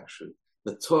satisfaction.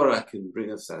 The Torah can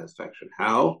bring us satisfaction.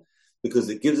 How? Because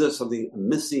it gives us a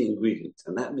missing ingredient,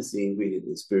 and that missing ingredient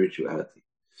is spirituality.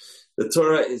 The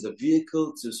Torah is a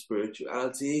vehicle to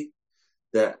spirituality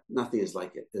that nothing is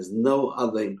like it. There's no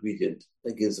other ingredient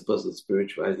that gives a person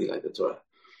spirituality like the Torah.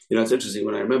 You know, it's interesting,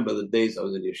 when I remember the days I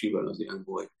was in yeshiva when I was a young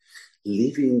boy,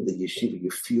 leaving the yeshiva,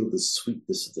 you feel the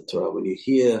sweetness of the Torah. When you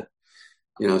hear,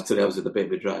 today I was at the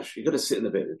Beit Midrash, you got to sit in the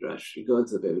Beit Midrash. You go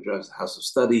into the Beit Midrash, the house of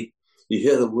study, You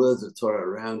hear the words of Torah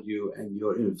around you, and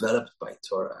you're enveloped by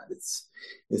Torah. It's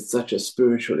such a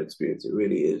spiritual experience. It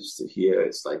really is to hear.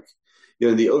 It's like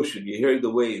you're in the ocean. You're hearing the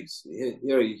waves.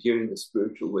 You're hearing the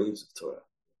spiritual waves of Torah.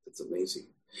 It's amazing.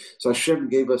 So Hashem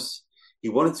gave us. He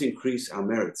wanted to increase our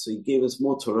merits, so He gave us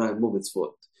more Torah and more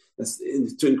mitzvot. That's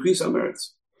to increase our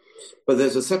merits. But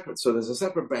there's a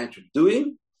separate branch of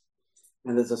doing,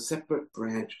 and there's a separate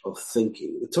branch of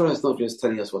thinking. The Torah is not just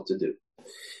telling us what to do.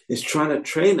 It's trying to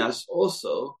train us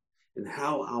also in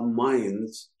how our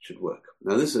minds should work.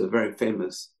 Now, this is a very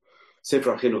famous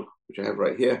Sefer HaChinuch, which I have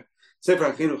right here.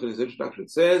 Sefer HaChinuch in his introduction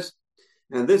says,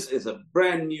 and this is a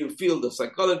brand new field of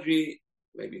psychology,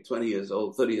 maybe 20 years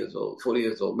old, 30 years old, 40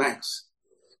 years old max,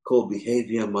 called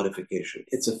behavior modification.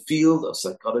 It's a field of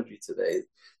psychology today.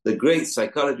 The great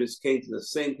psychologists came to the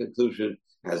same conclusion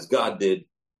as God did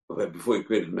before He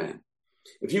created man.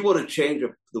 If you want to change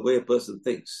the way a person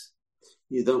thinks,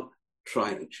 you don't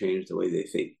try and change the way they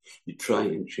think. You try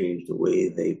and change the way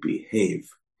they behave.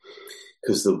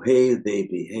 Because the way they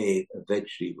behave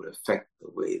eventually will affect the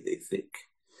way they think.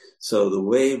 So the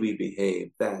way we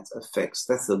behave, that's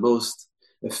the most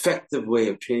effective way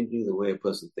of changing the way a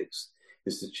person thinks,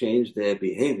 is to change their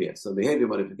behavior. So behavior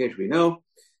modification, we know,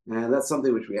 and that's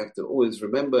something which we have to always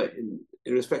remember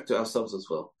in respect to ourselves as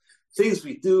well. Things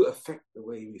we do affect the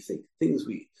way we think. Things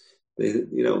we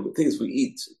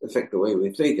eat affect the way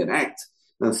we think and act.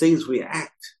 And things we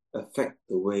act affect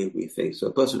the way we think. So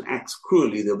a person acts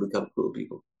cruelly, they'll become cruel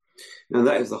people. And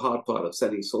that is the hard part of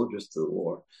sending soldiers to the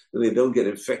war. When they don't get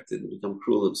infected and become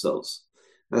cruel themselves.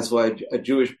 That's why a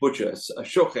Jewish butcher, a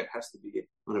shochet, has to be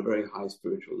on a very high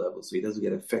spiritual level, so he doesn't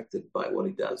get affected by what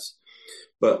he does.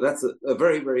 But that's a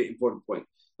very, very important point.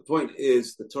 The point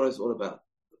is the Torah is all about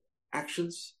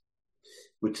actions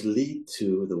which lead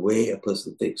to the way a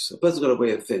person thinks. A person's got a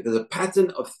way of thinking. There's a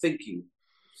pattern of thinking,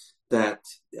 that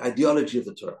the ideology of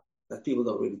the Torah, that people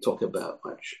don't really talk about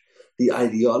much. The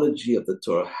ideology of the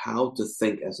Torah, how to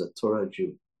think as a Torah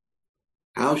Jew.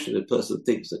 How should a person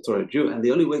think as a Torah Jew? And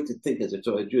the only way to think as a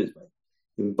Torah Jew is by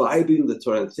imbibing the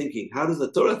Torah and thinking, how does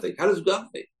the Torah think? How does God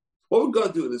think? What would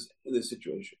God do in this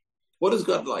situation? What does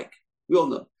God like? We all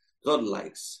know. God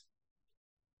likes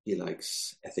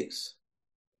ethics,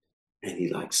 and He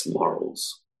likes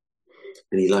morals,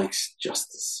 and He likes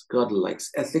justice. God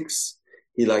likes ethics,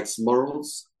 He likes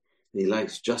morals, and He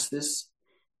likes justice,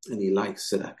 and He likes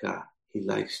tzedakah. He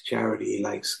likes charity, He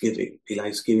likes giving. He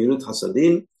likes gemilut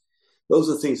hasadim. Those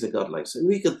are things that God likes. And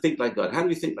we can think like God. How do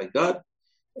we think like God?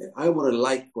 I want to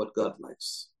like what God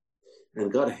likes.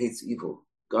 And God hates evil.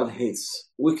 God hates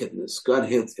wickedness. God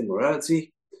hates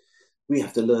immorality. We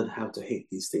have to learn how to hate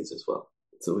these things as well.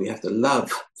 So we have to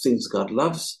love things God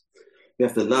loves. We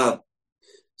have to love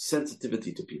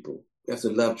sensitivity to people. We have to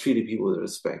love treating people with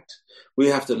respect. We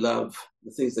have to love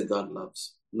the things that God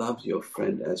loves. Love your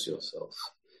friend as yourself.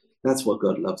 That's what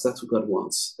God loves. That's what God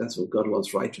wants. That's what God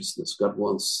wants, righteousness. God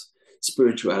wants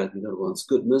spirituality. God wants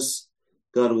goodness.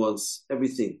 God wants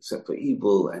everything except for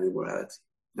evil and immorality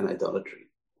and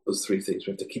idolatry. Those three things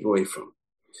we have to keep away from.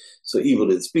 So evil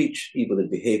in speech, evil in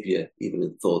behavior, evil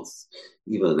in thoughts,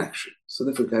 evil in action. So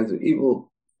different kinds of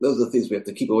evil, those are things we have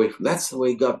to keep away from. That's the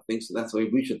way God thinks, and that's the way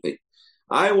we should think.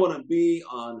 I want to be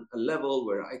on a level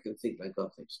where I can think like God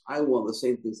thinks. I want the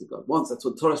same things that God wants. That's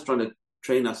what Torah is trying to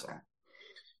train us at.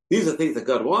 These are things that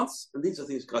God wants, and these are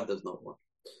things God does not want.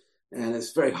 And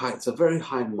it's very high. It's a very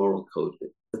high moral code.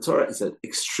 The Torah is an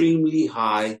extremely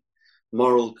high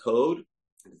moral code,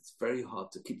 and it's very hard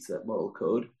to keep to that moral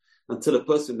code until a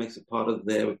person makes it part of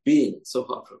their being. It's so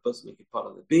hard for a person to make it part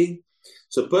of their being.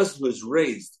 So a person who is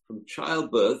raised from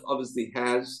childbirth obviously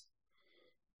has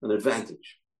an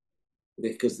advantage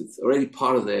because it's already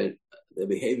part of their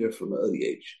behavior from an early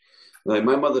age. Like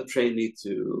my mother trained me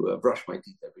to brush my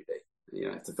teeth every day. You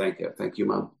know, I have to thank her. Thank you,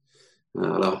 Mom.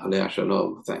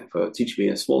 For teaching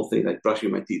me a small thing like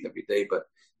brushing my teeth every day, but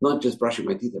not just brushing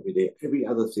my teeth every day, every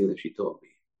other thing that she taught me.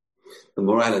 The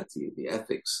morality, the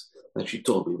ethics that she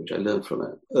taught me, which I learned from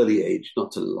an early age,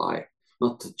 not to lie,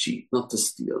 not to cheat, not to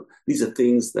steal. These are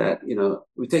things that,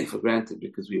 we take for granted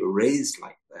because we were raised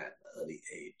like that at an early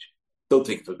age. Don't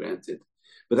take it for granted.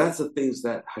 But that's the things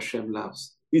that Hashem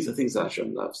loves. These are things that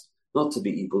Hashem loves. Not to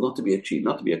be evil, not to be a cheat,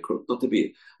 not to be a crook, not to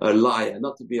be a liar,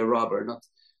 not to be a robber,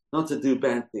 not to do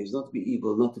bad things, not to be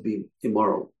evil, not to be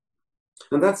immoral.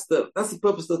 And that's the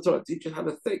purpose of the Torah, teach you how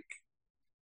to think.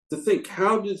 To think,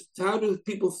 how do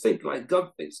people think like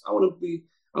God thinks? I want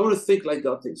to think like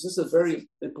God thinks. This is a very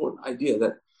important idea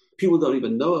that people don't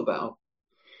even know about.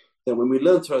 That when we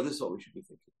learn Torah, this is what we should be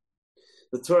thinking.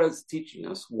 The Torah is teaching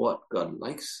us what God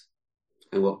likes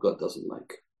and what God doesn't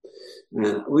like.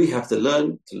 And we have to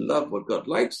learn to love what God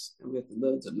likes, and we have to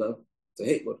learn to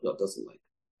hate what God doesn't like.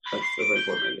 That's a very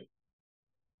important idea.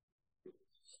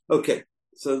 Okay,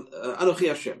 so Anochi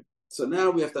Hashem. So now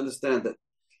we have to understand that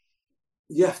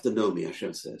you have to know me,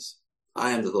 Hashem says.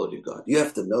 I am the Lord your God. You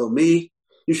have to know me.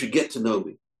 You should get to know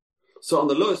me. So on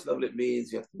the lowest level, it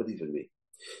means you have to believe in me.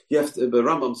 You have to, but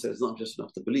Rambam says it's not just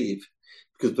enough to believe,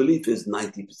 because belief is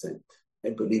 90%. I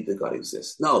believe that God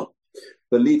exists. No,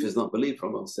 belief is not belief.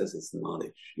 Rambam says it's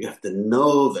knowledge. You have to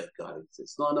know that God exists.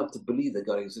 It's not enough to believe that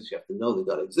God exists. You have to know that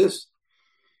God exists.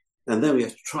 And then we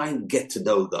have to try and get to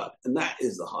know God. And that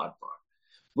is the hard part.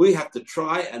 We have to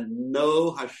try and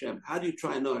know Hashem. How do you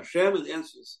try and know Hashem? And the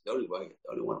answer is the only way,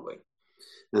 the only one way.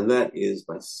 And that is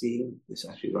by seeing, this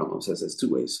actually Rambam says there's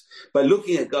two ways. By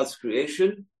looking at God's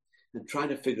creation and trying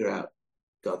to figure out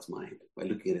God's mind. By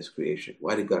looking at his creation.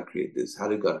 Why did God create this? How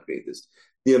did God create this?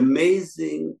 The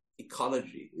amazing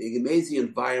ecology, the amazing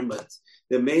environment,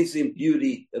 the amazing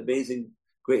beauty, the amazing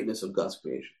greatness of God's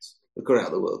creations. Look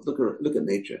around the world. Look at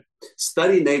nature.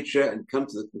 Study nature and come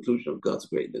to the conclusion of God's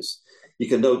greatness. You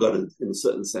can know God in a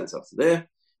certain sense up to there,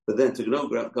 but then to know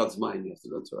God's mind, you have to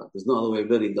learn Torah. There's no other way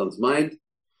of learning God's mind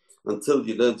until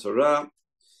you learn Torah.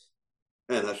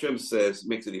 And Hashem says,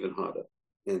 makes it even harder.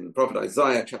 In Prophet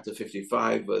Isaiah, chapter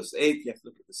 55, verse 8, you have to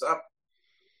look at this up.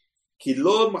 Ki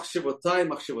lo machshavotay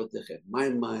machshavotechem. My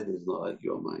mind is not like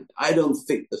your mind. I don't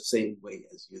think the same way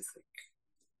as you think.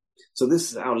 So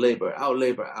this is our labor.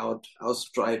 Our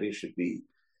striving should be,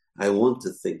 I want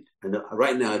to think. And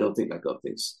right now I don't think like God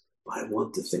thinks, but I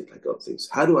want to think like God thinks.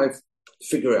 How do I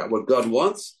figure out what God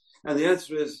wants? And the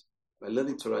answer is, by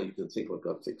learning Torah, you can think what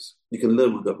God thinks. You can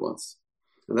learn what God wants.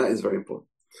 And that is very important.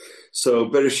 So,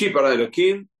 Bereshit bara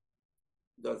Elokim,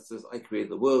 God says, I create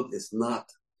the world. It's not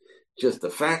just a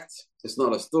fact. It's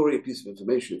not a story, a piece of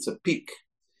information. It's a peek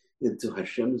into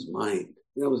Hashem's mind.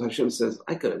 You know, as Hashem says,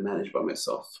 I could have managed by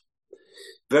myself.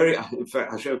 In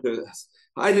fact, Hashem could have,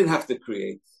 I didn't have to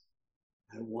create.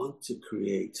 I want to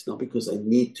create, not because I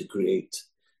need to create.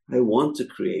 I want to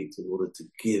create in order to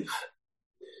give.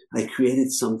 I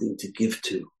created something to give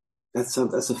to. That's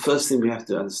the first thing we have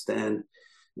to understand.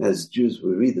 As Jews,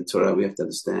 we read the Torah, we have to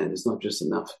understand it's not just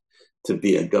enough to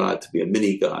be a God, to be a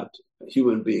mini God. A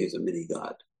human being is a mini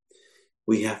God.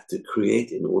 We have to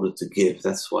create in order to give.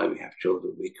 That's why we have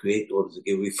children. We create in order to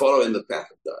give. We follow in the path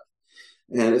of God.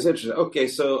 And it's interesting. Okay,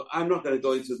 so I'm not going to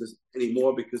go into this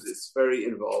anymore because it's very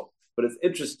involved. But it's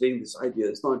interesting, this idea.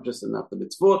 It's not just enough the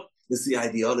mitzvot. It's the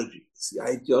ideology. It's the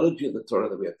ideology of the Torah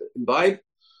that we have to imbibe.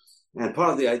 And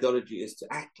part of the ideology is to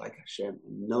act like Hashem,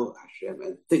 and know Hashem,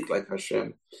 and think like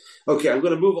Hashem. Okay, I'm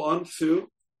going to move on to,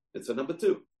 it's a number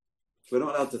 2. We're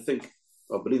not allowed to think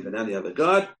or believe in any other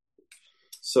God.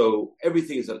 So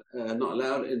everything is not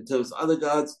allowed in terms of other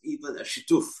gods, even a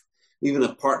shituf, even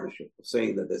a partnership of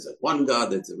saying that there's one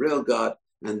God, there's a real God,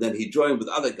 and then he joined with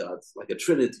other gods, like a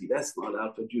trinity. That's not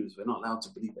allowed for Jews. We're not allowed to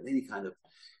believe in any kind of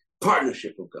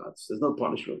partnership of gods. There's no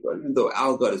partnership of God. Even though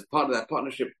our God is part of that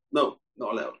partnership, no,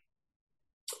 not allowed.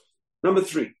 Number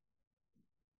 3,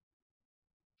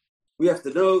 we have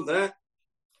to know that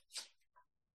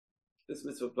this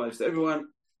mitzvah applies to everyone,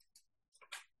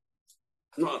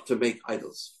 not to make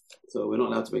idols. So we're not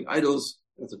allowed to make idols.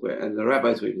 And the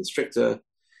rabbis were even stricter,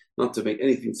 not to make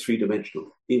anything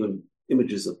 3-dimensional, even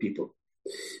images of people.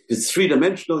 If it's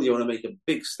 3-dimensional, you want to make a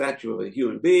big statue of a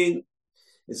human being,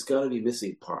 it's got to be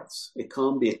missing parts. It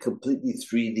can't be a completely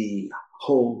 3D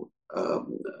whole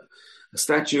a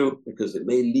statue, because it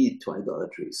may lead to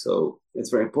idolatry. So it's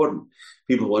very important.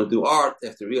 People who want to do art, they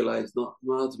have to realize not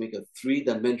to make a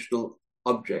 3-dimensional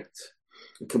object,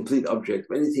 a complete object,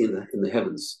 anything in the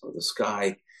heavens or the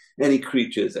sky, any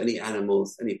creatures, any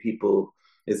animals, any people.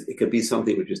 It could be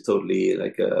something which is totally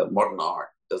like a modern art,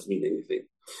 doesn't mean anything.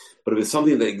 But if it's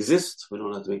something that exists, we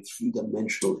don't have to make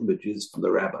 3-dimensional images from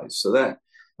the rabbis. So that,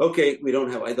 okay, we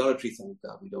don't have idolatry, thank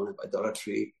God. We don't have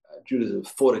idolatry. Judaism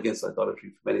fought against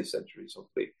idolatry for many centuries.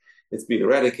 Hopefully, it's been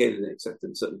eradicated except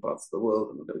in certain parts of the world.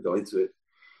 I'm not going to go into it.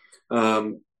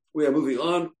 We are moving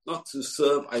on, not to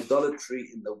serve idolatry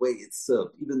in the way it's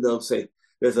served. Even though, say,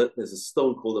 there's a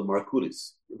stone called a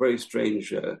markulis, a very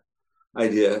strange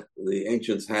idea the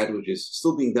ancients had, which is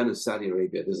still being done in Saudi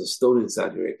Arabia. There's a stone in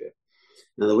Saudi Arabia.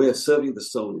 And the way of serving the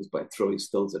stone is by throwing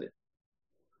stones at it.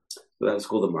 So that is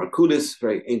called the markulis,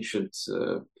 very ancient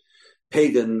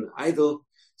pagan idol.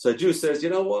 So a Jew says,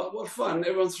 you know what fun,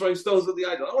 everyone's throwing stones at the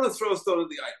idol. I want to throw a stone at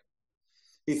the idol.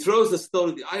 He throws the stone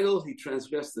at the idol, he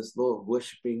transgressed this law of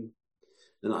worshipping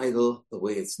an idol the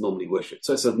way it's normally worshipped.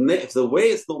 So if the way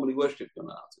it's normally worshipped, you're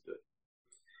not allowed to do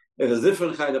it. If there's a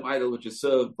different kind of idol which is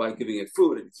served by giving it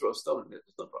food and you throw a stone in it,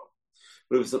 there's no problem.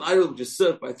 But if it's an idol which is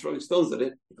served by throwing stones at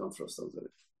it, you can't throw stones at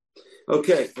it.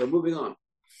 Okay, we're moving on.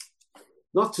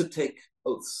 Not to take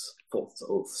oaths, false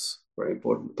oaths. Very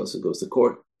important. The person goes to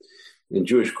court. In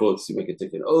Jewish courts, you make it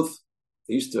take an oath.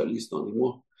 They used to, at least not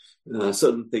anymore.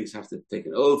 Certain things have to take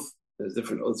an oath. There's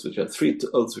different oaths, which are 3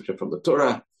 oaths, which are from the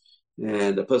Torah.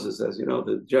 And the person says,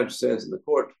 the judge says in the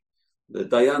court, the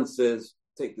Dayan says,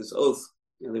 take this oath.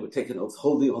 And they would take an oath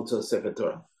holding onto a Sefer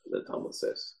Torah, the Talmud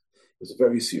says. It was a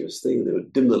very serious thing. They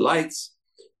would dim the lights,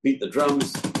 beat the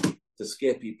drums to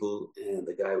scare people, and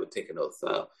the guy would take an oath.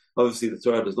 Now, obviously, the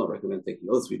Torah does not recommend taking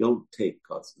oaths. We don't take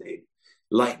God's name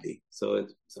lightly. So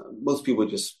most people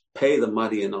just pay the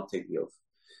money and not take the oath.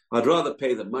 I'd rather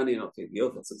pay the money and not take the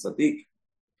oath. That's a tzaddik.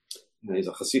 He's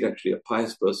a chassid, actually, a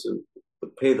pious person,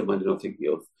 but pay the money and not take the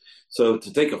oath. So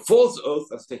to take a false oath,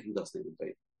 that's taking God's name in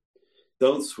vain.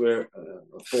 Don't swear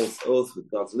a false oath with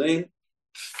God's name.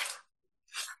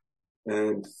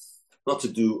 And not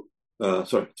to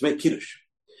make Kiddush.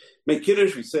 Make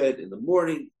Kiddush, we said, in the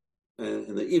morning and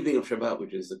in the evening of Shabbat,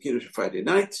 which is the Kiddush of Friday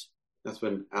night. That's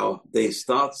when our day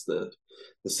starts. The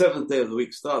 7th day of the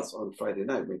week starts on Friday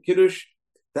night. Make Kiddush.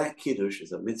 That Kiddush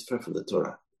is a mitzvah from the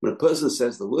Torah. When a person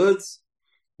says the words,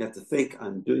 you have to think,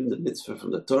 I'm doing the mitzvah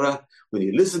from the Torah. When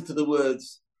you listen to the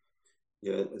words,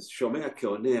 as Shomea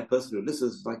Keoneh, a person who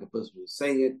listens is like a person who's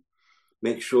saying it.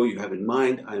 Make sure you have in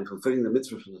mind, I am fulfilling the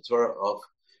mitzvah from the Torah of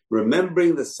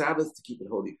remembering the Sabbath to keep it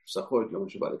holy.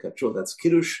 That's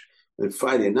Kiddush. And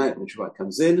Friday night, when Shabbat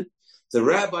comes in, the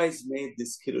rabbis made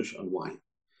this Kiddush on wine.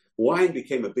 Wine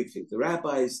became a big thing. The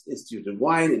rabbis instituted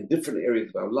wine in different areas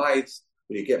of our lives.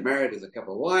 When you get married, there's a cup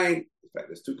of wine. In fact,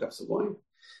 there's 2 cups of wine.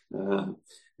 And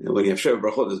when you have Sheva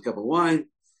Brachot, there's a cup of wine.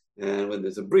 And when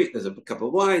there's a brit, there's a cup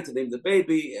of wine to name the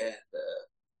baby. And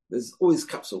there's always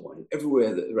cups of wine.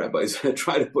 Everywhere the rabbis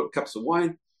try to put cups of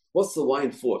wine. What's the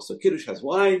wine for? So Kiddush has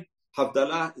wine.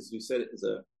 Havdalah, as we said, is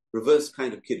a reverse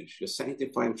kind of Kiddush. You're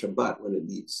sanctifying Shabbat when it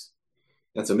leaves.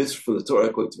 That's a mitzvah from the Torah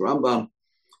according to Rambam.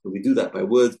 And we do that by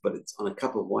words, but it's on a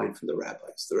cup of wine from the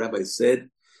rabbis. The rabbis said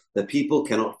that people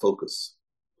cannot focus.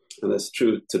 And that's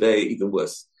true today, even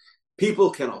worse.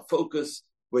 People cannot focus.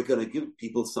 We're going to give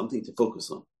people something to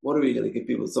focus on. What are we going to give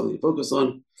people something to focus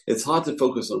on? It's hard to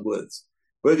focus on words.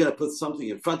 We're going to put something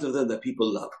in front of them that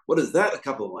people love. What is that? A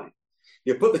cup of wine.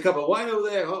 You put the cup of wine over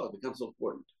there, it becomes so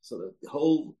important. So the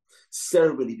whole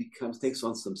ceremony takes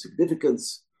on some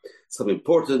significance, some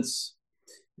importance.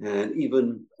 And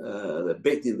even the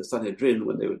Beit Din, the Sanhedrin,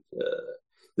 when they would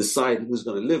decide who's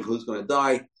going to live, who's going to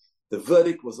die, the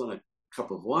verdict was on a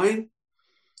cup of wine.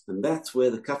 And that's where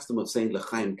the custom of saying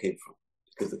L'chaim came from.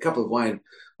 Because the cup of wine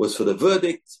was for the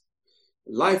verdict,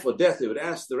 life or death. They would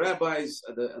ask the rabbis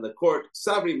at the court,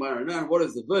 Savri Maranan, what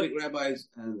is the verdict, rabbis?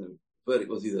 And the verdict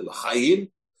was either L'chaim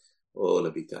or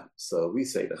L'bita. So we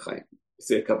say L'chaim. We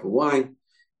say a cup of wine,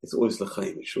 it's always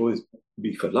L'chaim. It should always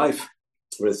be for life.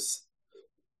 Whereas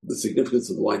the significance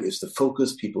of the wine is to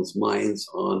focus people's minds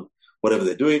on whatever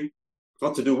they're doing,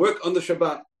 not to do work on the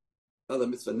Shabbat, another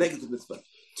mitzvah, negative mitzvah,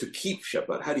 to keep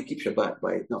Shabbat. How do you keep Shabbat?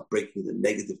 By not breaking the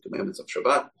negative commandments of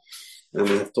Shabbat. And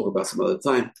we'll have to talk about some other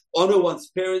time. Honor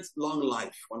one's parents, long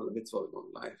life. One of the mitzvahs is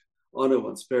long life. Honor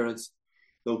one's parents.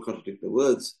 Don't contradict their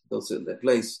words. Don't sit in their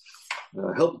place.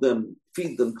 Help them,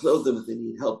 feed them, clothe them if they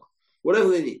need help. Whatever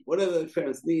they need, whatever their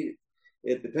parents need,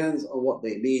 it depends on what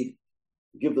they need.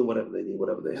 Give them whatever they need,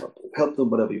 whatever they help them. Help them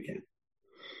whatever you can.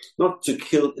 Not to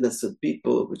kill innocent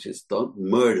people, which is don't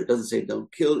murder. It doesn't say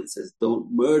don't kill. It says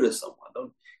don't murder someone.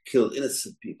 Don't kill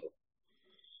innocent people.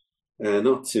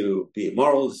 Not to be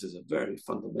immoral. This is a very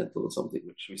fundamental, something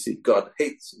which we see God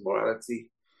hates, immorality.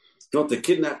 Not to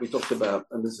kidnap, we talked about,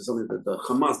 and this is something that the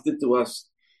Hamas did to us.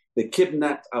 They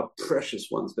kidnapped our precious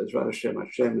ones. Bezrat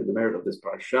Hashem, in the merit of this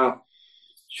parasha,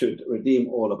 should redeem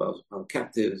all of our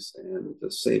captives and to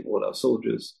save all our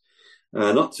soldiers.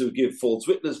 Not to give false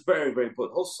witness, very, very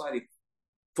important. The whole society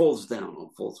falls down on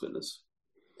false witness.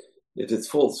 If it's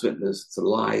false witness, it's a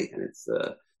lie, and it's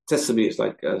testimony. It's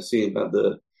like seeing about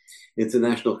the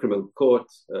International Criminal Court,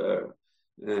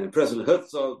 and President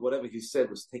Herzog, whatever he said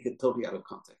was taken totally out of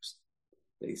context.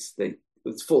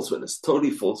 It's false witness,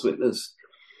 totally false witness,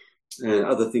 and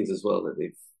other things as well that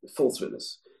they false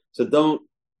witness. So don't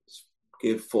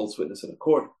give false witness in a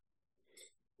court,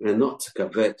 and not to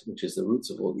kavet, which is the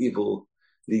roots of all evil,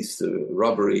 leads to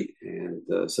robbery, and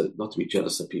so not to be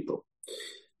jealous of people.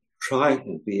 Try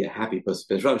and be a happy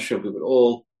person. Bezrat Hashem, we would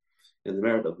all, in the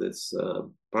merit of this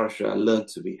parasha, learn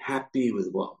to be happy with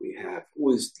what we have.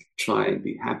 Always try and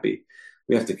be happy.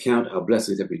 We have to count our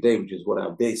blessings every day, which is what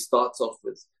our day starts off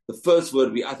with. The first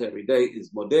word we utter every day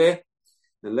is modeh.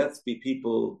 And let's be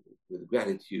people with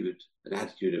gratitude, an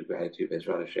attitude of gratitude,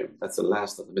 Bezrat Hashem. That's the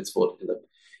last of the mitzvot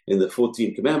in the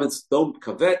 14 commandments. Don't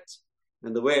covet.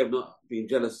 And the way of not being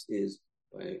jealous is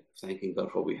by thanking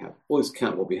God for what we have. Always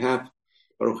count what we have.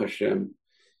 Baruch Hashem.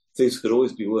 Things could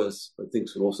always be worse, but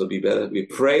things can also be better. We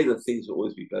pray that things will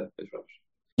always be better.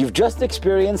 You've just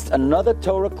experienced another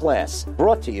Torah class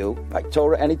brought to you by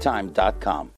TorahAnytime.com.